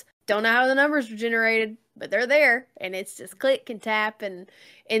works. Don't know how the numbers were generated, but they're there, and it's just click and tap, and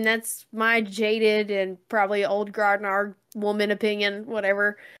that's my jaded and probably old Grognard woman opinion,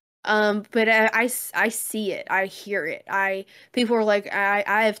 whatever. But I see it. I hear it. People are like,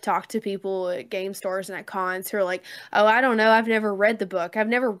 I have talked to people at game stores and at cons who are like, oh, I don't know. I've never read the book. I've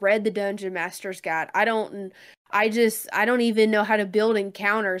never read the Dungeon Master's Guide. I don't even know how to build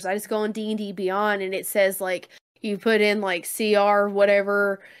encounters. I just go on D&D Beyond and it says like, you put in like CR,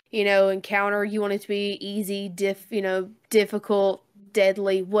 whatever, encounter. You want it to be easy, difficult,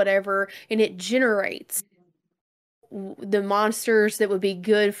 deadly, whatever. And it generates the monsters that would be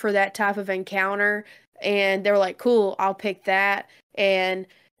good for that type of encounter, and they're like, cool, I'll pick that, and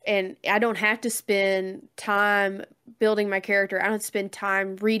I don't have to spend time building my character. I don't have to spend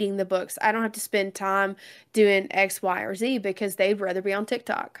time reading the books. I don't have to spend time doing X, Y, or Z, because they'd rather be on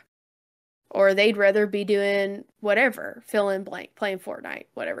TikTok, or they'd rather be doing whatever, fill in blank, playing Fortnite,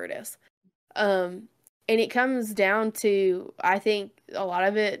 whatever it is. And it comes down to, I think a lot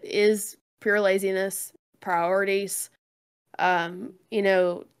of it is pure laziness, priorities. To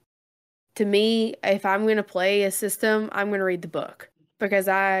me, if I'm going to play a system, I'm going to read the book, because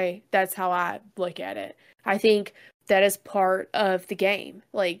that's how I look at it. I think that is part of the game,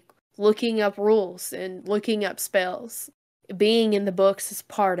 like looking up rules and looking up spells. Being in the books is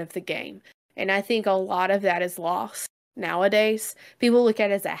part of the game. And I think a lot of that is lost nowadays. People look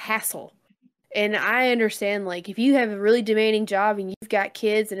at it as a hassle. And I understand, like, if you have a really demanding job and you've got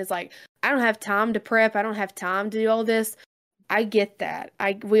kids and it's like, I don't have time to prep, I don't have time to do all this, I get that.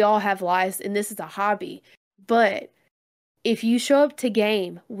 We all have lives, and this is a hobby. But if you show up to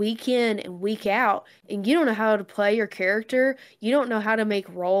game week in and week out, and you don't know how to play your character, you don't know how to make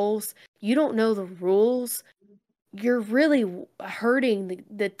rolls, you don't know the rules, you're really hurting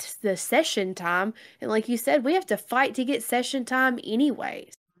the session time. And like you said, we have to fight to get session time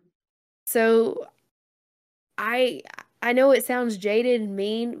anyways. So I know it sounds jaded and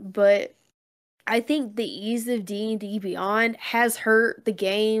mean, but I think the ease of D&D Beyond has hurt the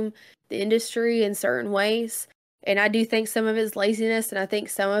game, the industry in certain ways. And I do think some of it is laziness, and I think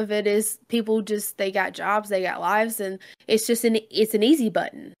some of it is people just, they got jobs, they got lives, and it's just it's an easy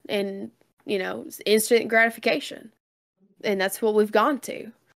button, and it's instant gratification. And that's what we've gone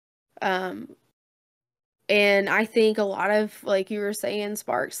to. And I think a lot of, like you were saying,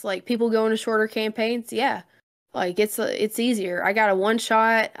 Sparks, like people go into shorter campaigns, yeah. Like it's easier. I got a one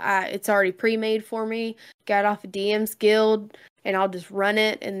shot. It's already pre-made for me. Got off of DM's Guild, and I'll just run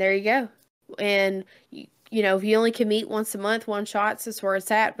it, and there you go. And if you only can meet once a month, one shots is where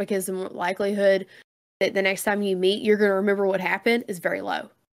it's at, because the likelihood that the next time you meet you're gonna remember what happened is very low.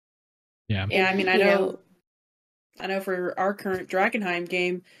 Yeah. Yeah, I mean, I know for our current Drakenheim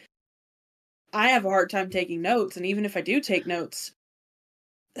game, I have a hard time taking notes, and even if I do take notes,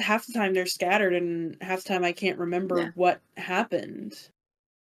 half the time they're scattered, and half the time I can't remember what happened.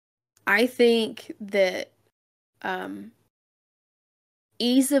 I think that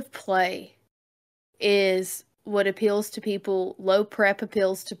ease of play is what appeals to people. Low prep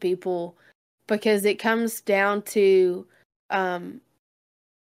appeals to people, because it comes down to, some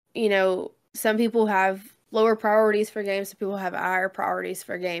people have lower priorities for games, some people have higher priorities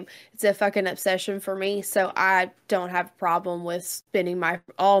for a game. It's a fucking obsession for me, so I don't have a problem with spending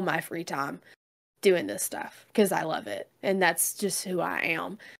all my free time doing this stuff, because I love it, and that's just who I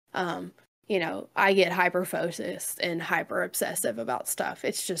am. I get hyper focused and hyper obsessive about stuff.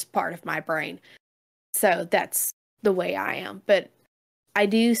 It's just part of my brain. So that's the way I am. But I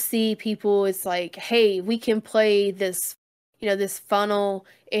do see people, it's like, hey, we can play this, this funnel,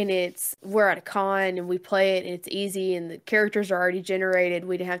 and we're at a con and we play it and it's easy and the characters are already generated.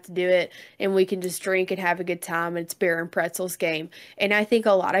 We don't have to do it, and we can just drink and have a good time, and it's beer and pretzels game. And I think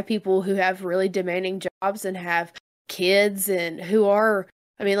a lot of people who have really demanding jobs and have kids and who are,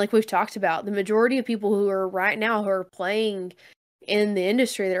 like we've talked about, the majority of people who are right now who are playing in the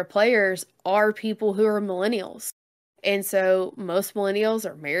industry that are players are people who are millennials. And so most millennials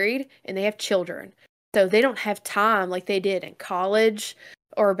are married and they have children. So they don't have time like they did in college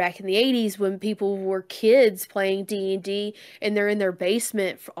or back in the 80s when people were kids playing D&D and they're in their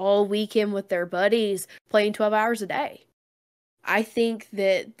basement for all weekend with their buddies playing 12 hours a day. I think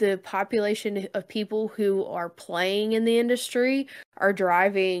that the population of people who are playing in the industry are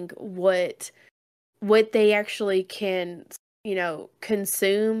driving what they actually can,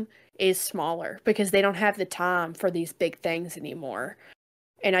 consume is smaller because they don't have the time for these big things anymore.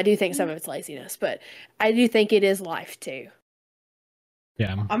 And I do think some of it's laziness, but I do think it is life too.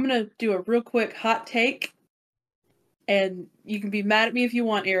 Yeah. I'm going to do a real quick hot take, and you can be mad at me if you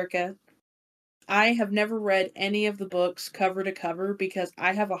want, Erica. I have never read any of the books cover to cover because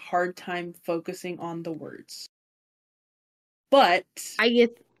I have a hard time focusing on the words. But I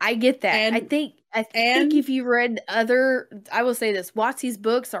get that. I think if you read I will say this, Watsy's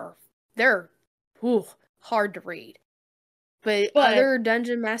books they're hard to read. But other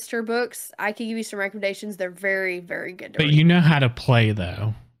Dungeon Master books, I can give you some recommendations. They're very, very good to read. But you know how to play,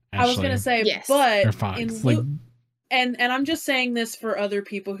 though. Ashley. I was going to say, yes. But or Fox, and I'm just saying this for other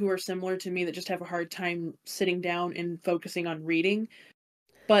people who are similar to me that just have a hard time sitting down and focusing on reading.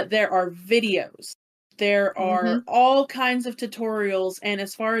 But there are videos. There are all kinds of tutorials. And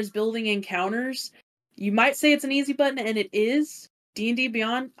as far as building encounters, you might say it's an easy button, and it is. D&D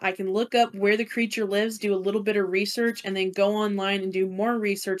Beyond, I can look up where the creature lives, do a little bit of research, and then go online and do more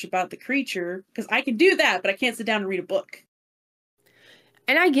research about the creature. Because I can do that, but I can't sit down and read a book.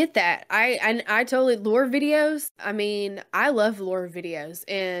 And I get that. I totally lore videos. I love lore videos,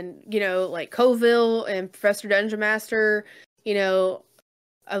 and like Coville and Professor Dungeon Master,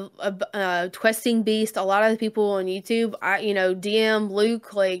 Questing Beast. A lot of the people on YouTube, DM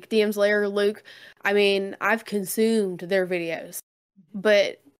Luke, like DM's Lair Luke. I've consumed their videos,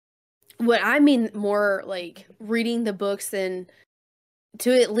 but what I mean more like reading the books and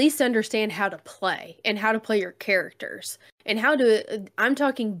to at least understand how to play and how to play your characters and I'm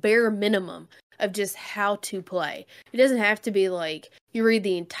talking bare minimum of just how to play. It doesn't have to be like you read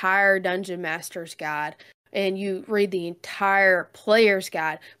the entire Dungeon Master's Guide and you read the entire player's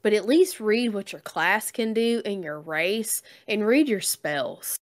guide, but at least read what your class can do and your race and read your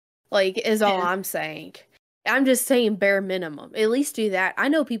spells. Is all I'm saying. I'm just saying bare minimum. At least do that. I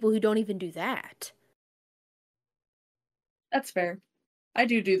know people who don't even do that. That's fair. I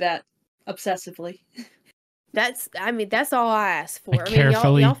do that obsessively. That's all I ask for.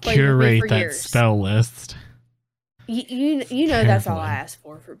 Carefully y'all curate that years. Spell list. You know that's all I ask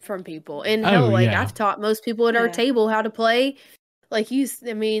for from people. And I've taught most people at our table how to play.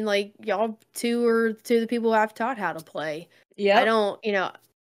 Y'all two are two of the people I've taught how to play. Yeah. I don't,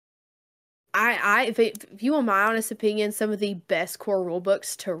 if you want my honest opinion, some of the best core rule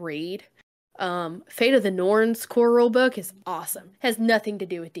books to read, Fate of the Norns core rulebook is awesome. Has nothing to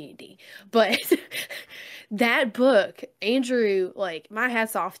do with D&D, but that book, Andrew, my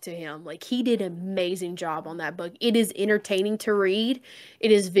hat's off to him. He did an amazing job on that book. It is entertaining to read.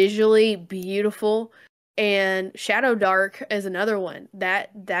 It is visually beautiful. And Shadow Dark is another one.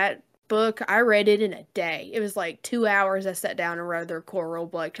 That book, I read it in a day. It was 2 hours. I sat down and read their core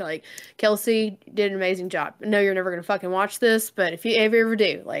rulebook. Kelsey did an amazing job. I know you're never gonna fucking watch this, but if you ever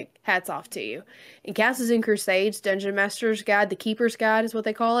do, hats off to you. And Castles and Crusades, Dungeon Master's Guide, the Keeper's Guide is what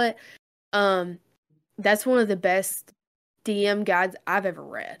they call it. That's one of the best DM guides I've ever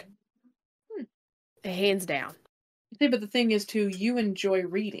read. Hands down. See, but the thing is too, you enjoy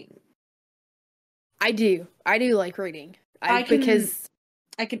reading. I do like reading. I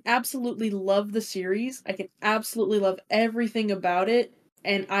can absolutely love the series. I can absolutely love everything about it.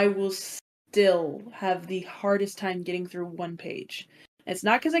 And I will still have the hardest time getting through one page. It's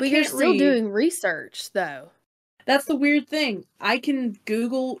not because I can't read. But you're still doing research, though. That's the weird thing. I can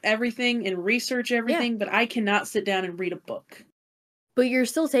Google everything and research everything, but I cannot sit down and read a book. But you're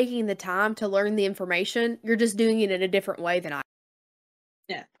still taking the time to learn the information. You're just doing it in a different way than I.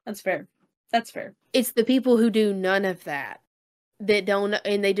 Yeah, that's fair. That's fair. It's the people who do none of that don't,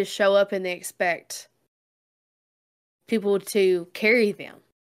 and they just show up and they expect people to carry them.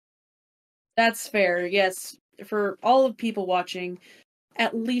 That's fair. Yes, for all of people watching,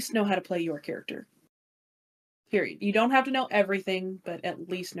 at least know how to play your character. Period. You don't have to know everything, but at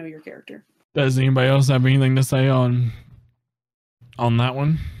least know your character. Does anybody else have anything to say on that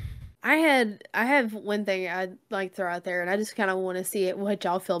one? I have one thing I'd like to throw out there, and I just kind of want to see what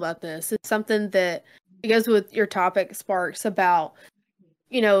y'all feel about this. It's something that it goes with your topic, Sparks, about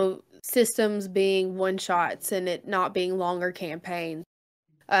systems being one shots and it not being longer campaigns.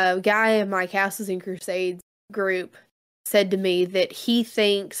 A guy in my Castles and Crusades group said to me that he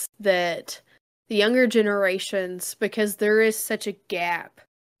thinks that the younger generations, because there is such a gap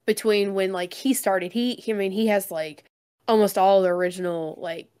between when he started, he has almost all the original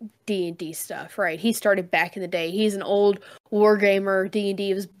D&D stuff, right? He started back in the day. He's an old war gamer.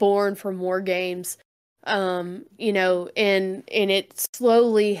 D&D was born from war games. And it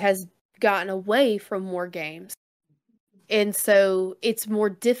slowly has gotten away from war games. And so it's more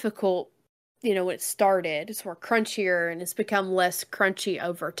difficult, when it started. It's more crunchier and it's become less crunchy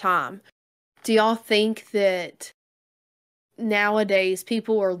over time. Do y'all think that nowadays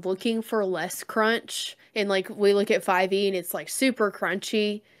people are looking for less crunch? And we look at 5e and it's super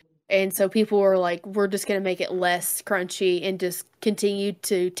crunchy. And so people are we're just going to make it less crunchy and just continue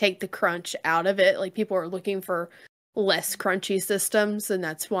to take the crunch out of it. People are looking for less crunchy systems. And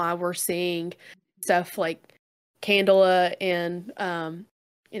that's why we're seeing stuff like Candela and,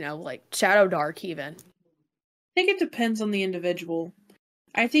 Shadow Dark even. I think it depends on the individual.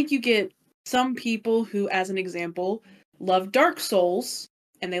 I think you get some people who, as an example, love Dark Souls,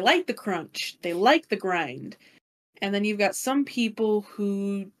 and they like the crunch, they like the grind. And then you've got some people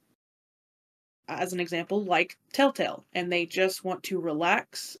who, as an example, like Telltale, and they just want to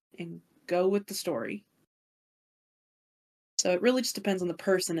relax and go with the story. So it really just depends on the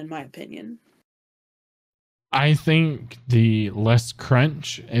person, in my opinion. I think the less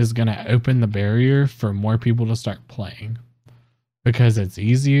crunch is going to open the barrier for more people to start playing because it's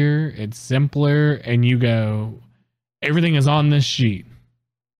easier, it's simpler, and you go, everything is on this sheet.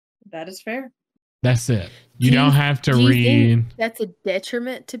 That is fair. That's it. You don't have to read. Think that's a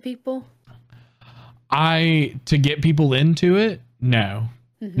detriment to people? To get people into it, no.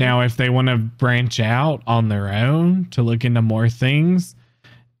 Mm-hmm. Now, if they want to branch out on their own to look into more things,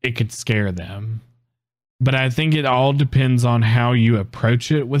 it could scare them. But I think it all depends on how you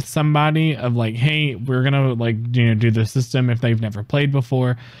approach it with somebody of hey, we're going to do the system if they've never played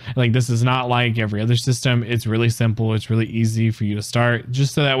before. This is not like every other system. It's really simple. It's really easy for you to start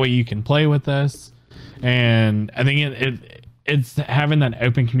just so that way you can play with us. And I think it's having that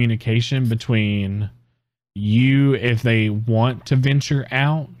open communication between you if they want to venture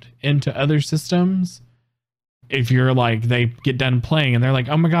out into other systems. If you're they get done playing and they're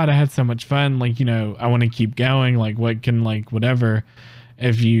oh my God, I had so much fun. I want to keep going. What can whatever.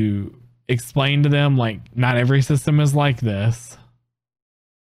 If you explain to them, not every system is like this.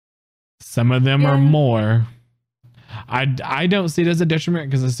 Some of them are more. I don't see it as a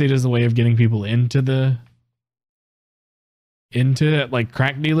detriment because I see it as a way of getting people into it,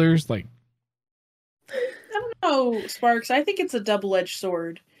 crack dealers. I don't know, Sparks. I think it's a double-edged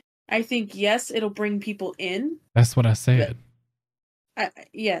sword. I think, yes, it'll bring people in. That's what I said.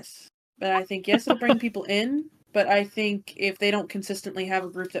 Yes. But I think, yes, it'll bring people in. But I think if they don't consistently have a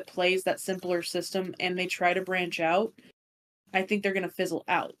group that plays that simpler system and they try to branch out, I think they're going to fizzle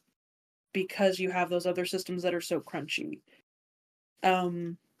out because you have those other systems that are so crunchy.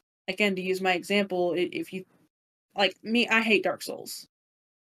 Again, to use my example, if you, me, I hate Dark Souls.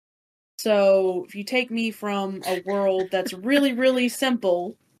 So if you take me from a world that's really, really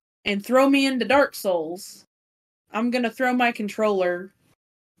simple and throw me into Dark Souls, I'm going to throw my controller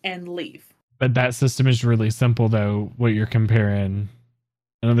and leave. But that system is really simple, though, what you're comparing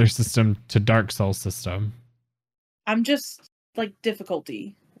another system to Dark Souls system. I'm just,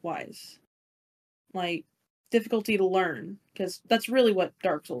 difficulty-wise. Difficulty to learn. Because that's really what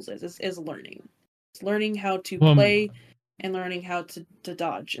Dark Souls is learning. It's learning how to play and learning how to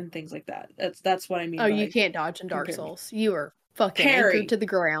dodge and things like that. That's what I mean. Oh, you can't dodge in Dark Souls. You are fucking anchored to the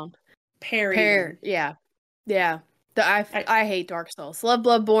ground. Parry. Yeah. I hate Dark Souls. Love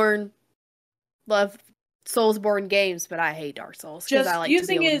Bloodborne. Love Soulsborne games, but I hate Dark Souls because I like to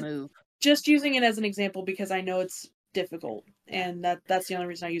be able to move. Just using it as an example because I know it's difficult, and that's the only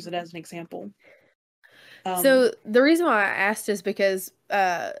reason I use it as an example. So the reason why I asked is because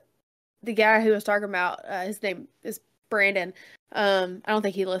the guy who was talking about, his name is Brandon. I don't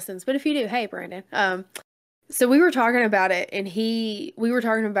think he listens, but if you do, hey Brandon. So we were talking about it, and we were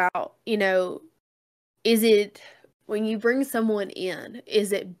talking about, is it, when you bring someone in,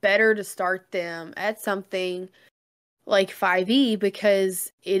 is it better to start them at something like 5e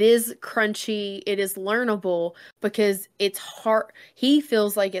because it is crunchy, it is learnable because it's hard. He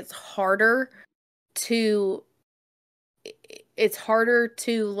feels like to it's harder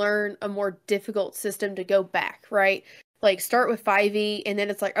to learn a more difficult system to go back, right? Like start with 5e and then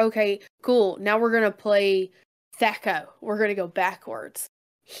it's like, okay, cool. Now we're going to play Thaco. We're going to go backwards.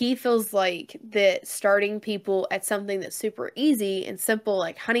 He feels like that starting people at something that's super easy and simple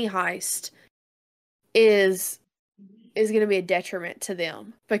like Honey Heist is going to be a detriment to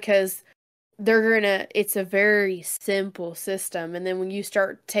them because it's a very simple system, and then when you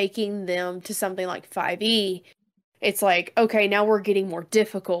start taking them to something like 5e, it's like, okay, now we're getting more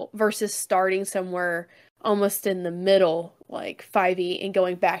difficult versus starting somewhere almost in the middle, like 5e, and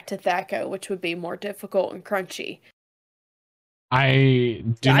going back to Thaco, which would be more difficult and crunchy. I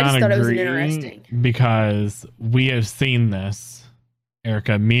do not thought it was agree interesting. because we have seen this,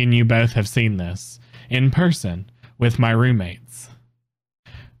 Erica. Me and you both have seen this in person with my roommates.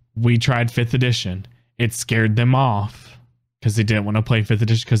 We tried 5th edition. It scared them off because they didn't want to play 5th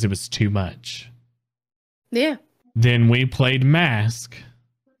edition because it was too much. Yeah. Then we played Mask.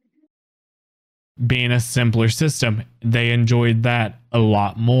 Being a simpler system, they enjoyed that a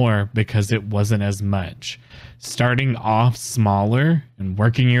lot more because it wasn't as much. Starting off smaller and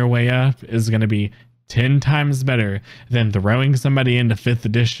working your way up is going to be 10 times better than throwing somebody into 5th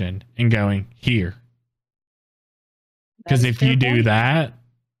edition and going, here. Because if you do that,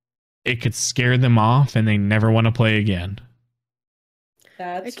 it could scare them off and they never want to play again.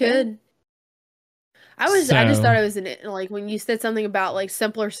 It could. I just thought it was like when you said something about like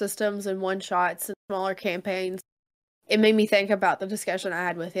simpler systems and one shots and smaller campaigns, it made me think about the discussion I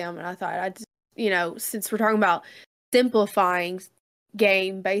had with him, and I thought since we're talking about simplifying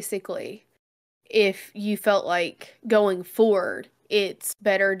game, basically, if you felt like going forward, it's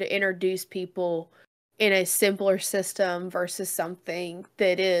better to introduce people in a simpler system versus something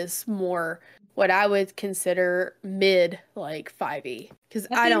that is more what I would consider mid, like 5e, because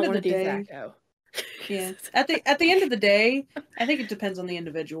I don't want to do Thaco. Yeah. At the end of the day, I think it depends on the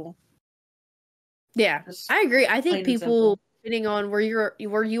individual. Yeah, I agree. I think people, depending on where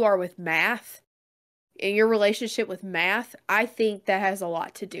you are with math, in your relationship with math, I think that has a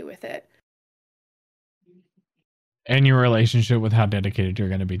lot to do with it. And your relationship with how dedicated you're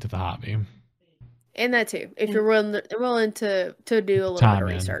going to be to the hobby. And that too. If you're willing to do a little bit of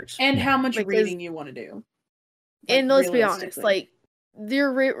research. And how much reading you want to do. Like, and let's be honest, like,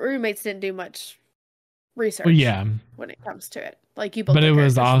 your roommates didn't do much research when it comes to it. Like, you both, but it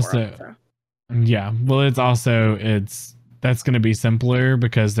was also that's going to be simpler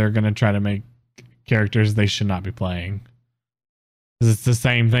because they're going to try to make characters they should not be playing. Because it's the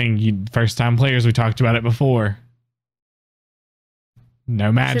same thing. First time players, we talked about it before.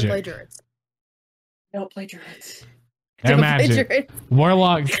 No magic. Play druids. Don't play druids. No magic.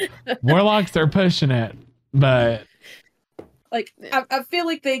 Warlocks are pushing it, but like I feel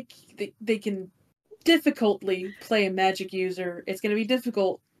like they can difficultly play a magic user. It's going to be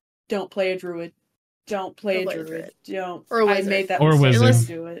difficult. Don't play a druid. Don't play a druid. Don't. Or a wizard. I made that or mistake. Wizard.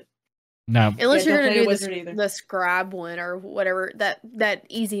 Don't do it. No. Unless you're going to do the scribe one or whatever, that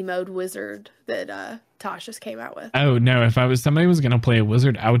easy mode wizard that Tosh just came out with. Oh, no. If somebody was going to play a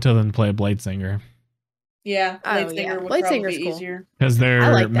wizard, I would tell them to play a Bladesinger. Yeah, Bladesinger would probably be easier. Because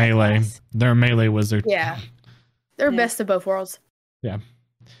they're melee. Class. They're a melee wizard. Yeah. They're best of both worlds. Yeah.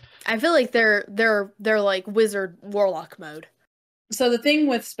 I feel like they're like wizard warlock mode. So the thing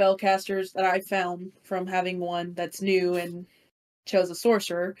with spellcasters that I found from having one that's new and chose a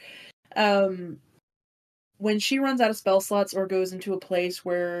sorcerer, when she runs out of spell slots or goes into a place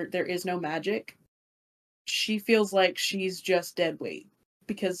where there is no magic, she feels like she's just dead weight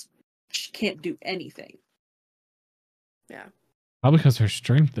because she can't do anything. Yeah. Probably because her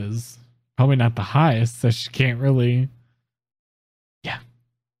strength is probably not the highest, so she can't really. Yeah.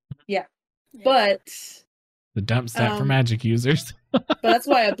 But the dump stat for magic users. But that's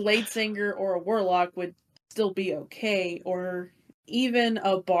why a Bladesinger or a Warlock would still be okay, or even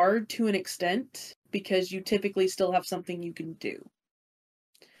a Bard to an extent, because you typically still have something you can do.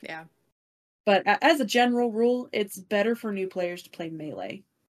 Yeah. But as a general rule, it's better for new players to play melee,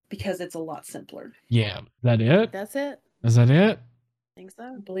 because it's a lot simpler. Yeah. Is that it? That's it. Is that it? I think so.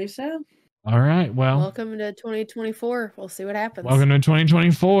 I believe so. All right. Well, welcome to 2024. We'll see what happens. Welcome to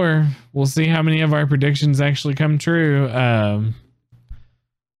 2024. We'll see how many of our predictions actually come true.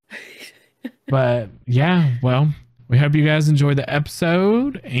 But yeah, well, we hope you guys enjoyed the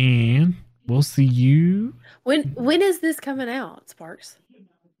episode, and we'll see you. When is this coming out, Sparks?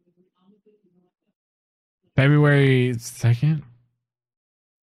 February 2nd.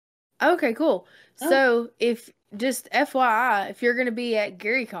 Okay, cool. So if just FYI, if you're going to be at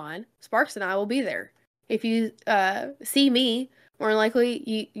GaryCon, Sparks and I will be there. If you see me, more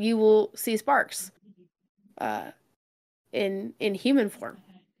likely you will see Sparks in human form.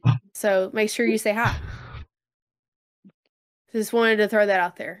 So make sure you say hi. Just wanted to throw that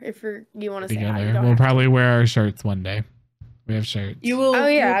out there. If you want to say hi, we'll probably wear our shirts one day. We have shirts. You will. Oh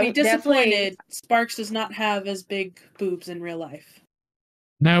yeah, you'll be disappointed. Sparks does not have as big boobs in real life.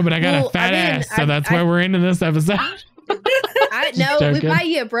 No, but I got a fat ass, so that's why we're into this episode. We buy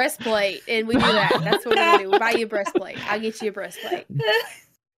you a breastplate and we do that. That's what we're gonna do. We buy you a breastplate. I'll get you a breastplate.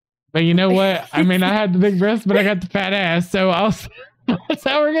 But you know what? I mean, I had the big breast, but I got the fat ass, so that's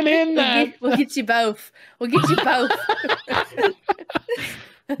how we're gonna end that. We'll get you both. We'll get you both.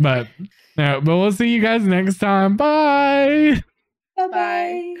 But we'll see you guys next time. Bye.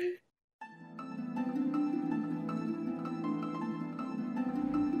 Bye.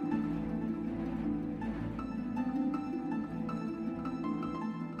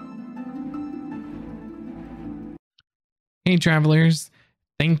 Hey travelers,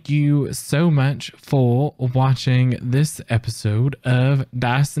 thank you so much for watching this episode of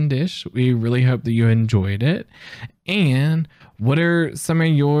Dice and Dish. We really hope that you enjoyed it. And what are some of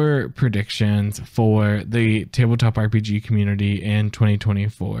your predictions for the tabletop RPG community in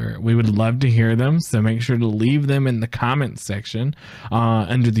 2024? We would love to hear them, so make sure to leave them in the comments section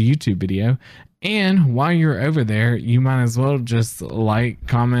under the YouTube video. And while you're over there, you might as well just like,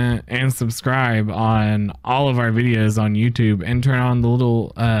 comment, and subscribe on all of our videos on YouTube and turn on the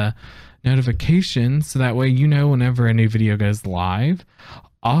little notifications so that way you know whenever a new video goes live.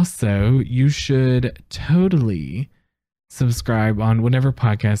 Also, you should totally subscribe on whatever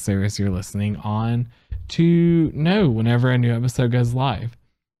podcast service you're listening on to know whenever a new episode goes live.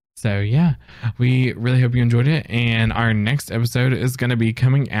 So yeah, we really hope you enjoyed it. And our next episode is going to be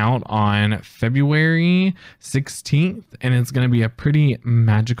coming out on February 16th. And it's going to be a pretty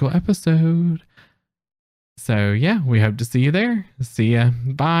magical episode. So yeah, we hope to see you there. See ya.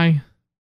 Bye.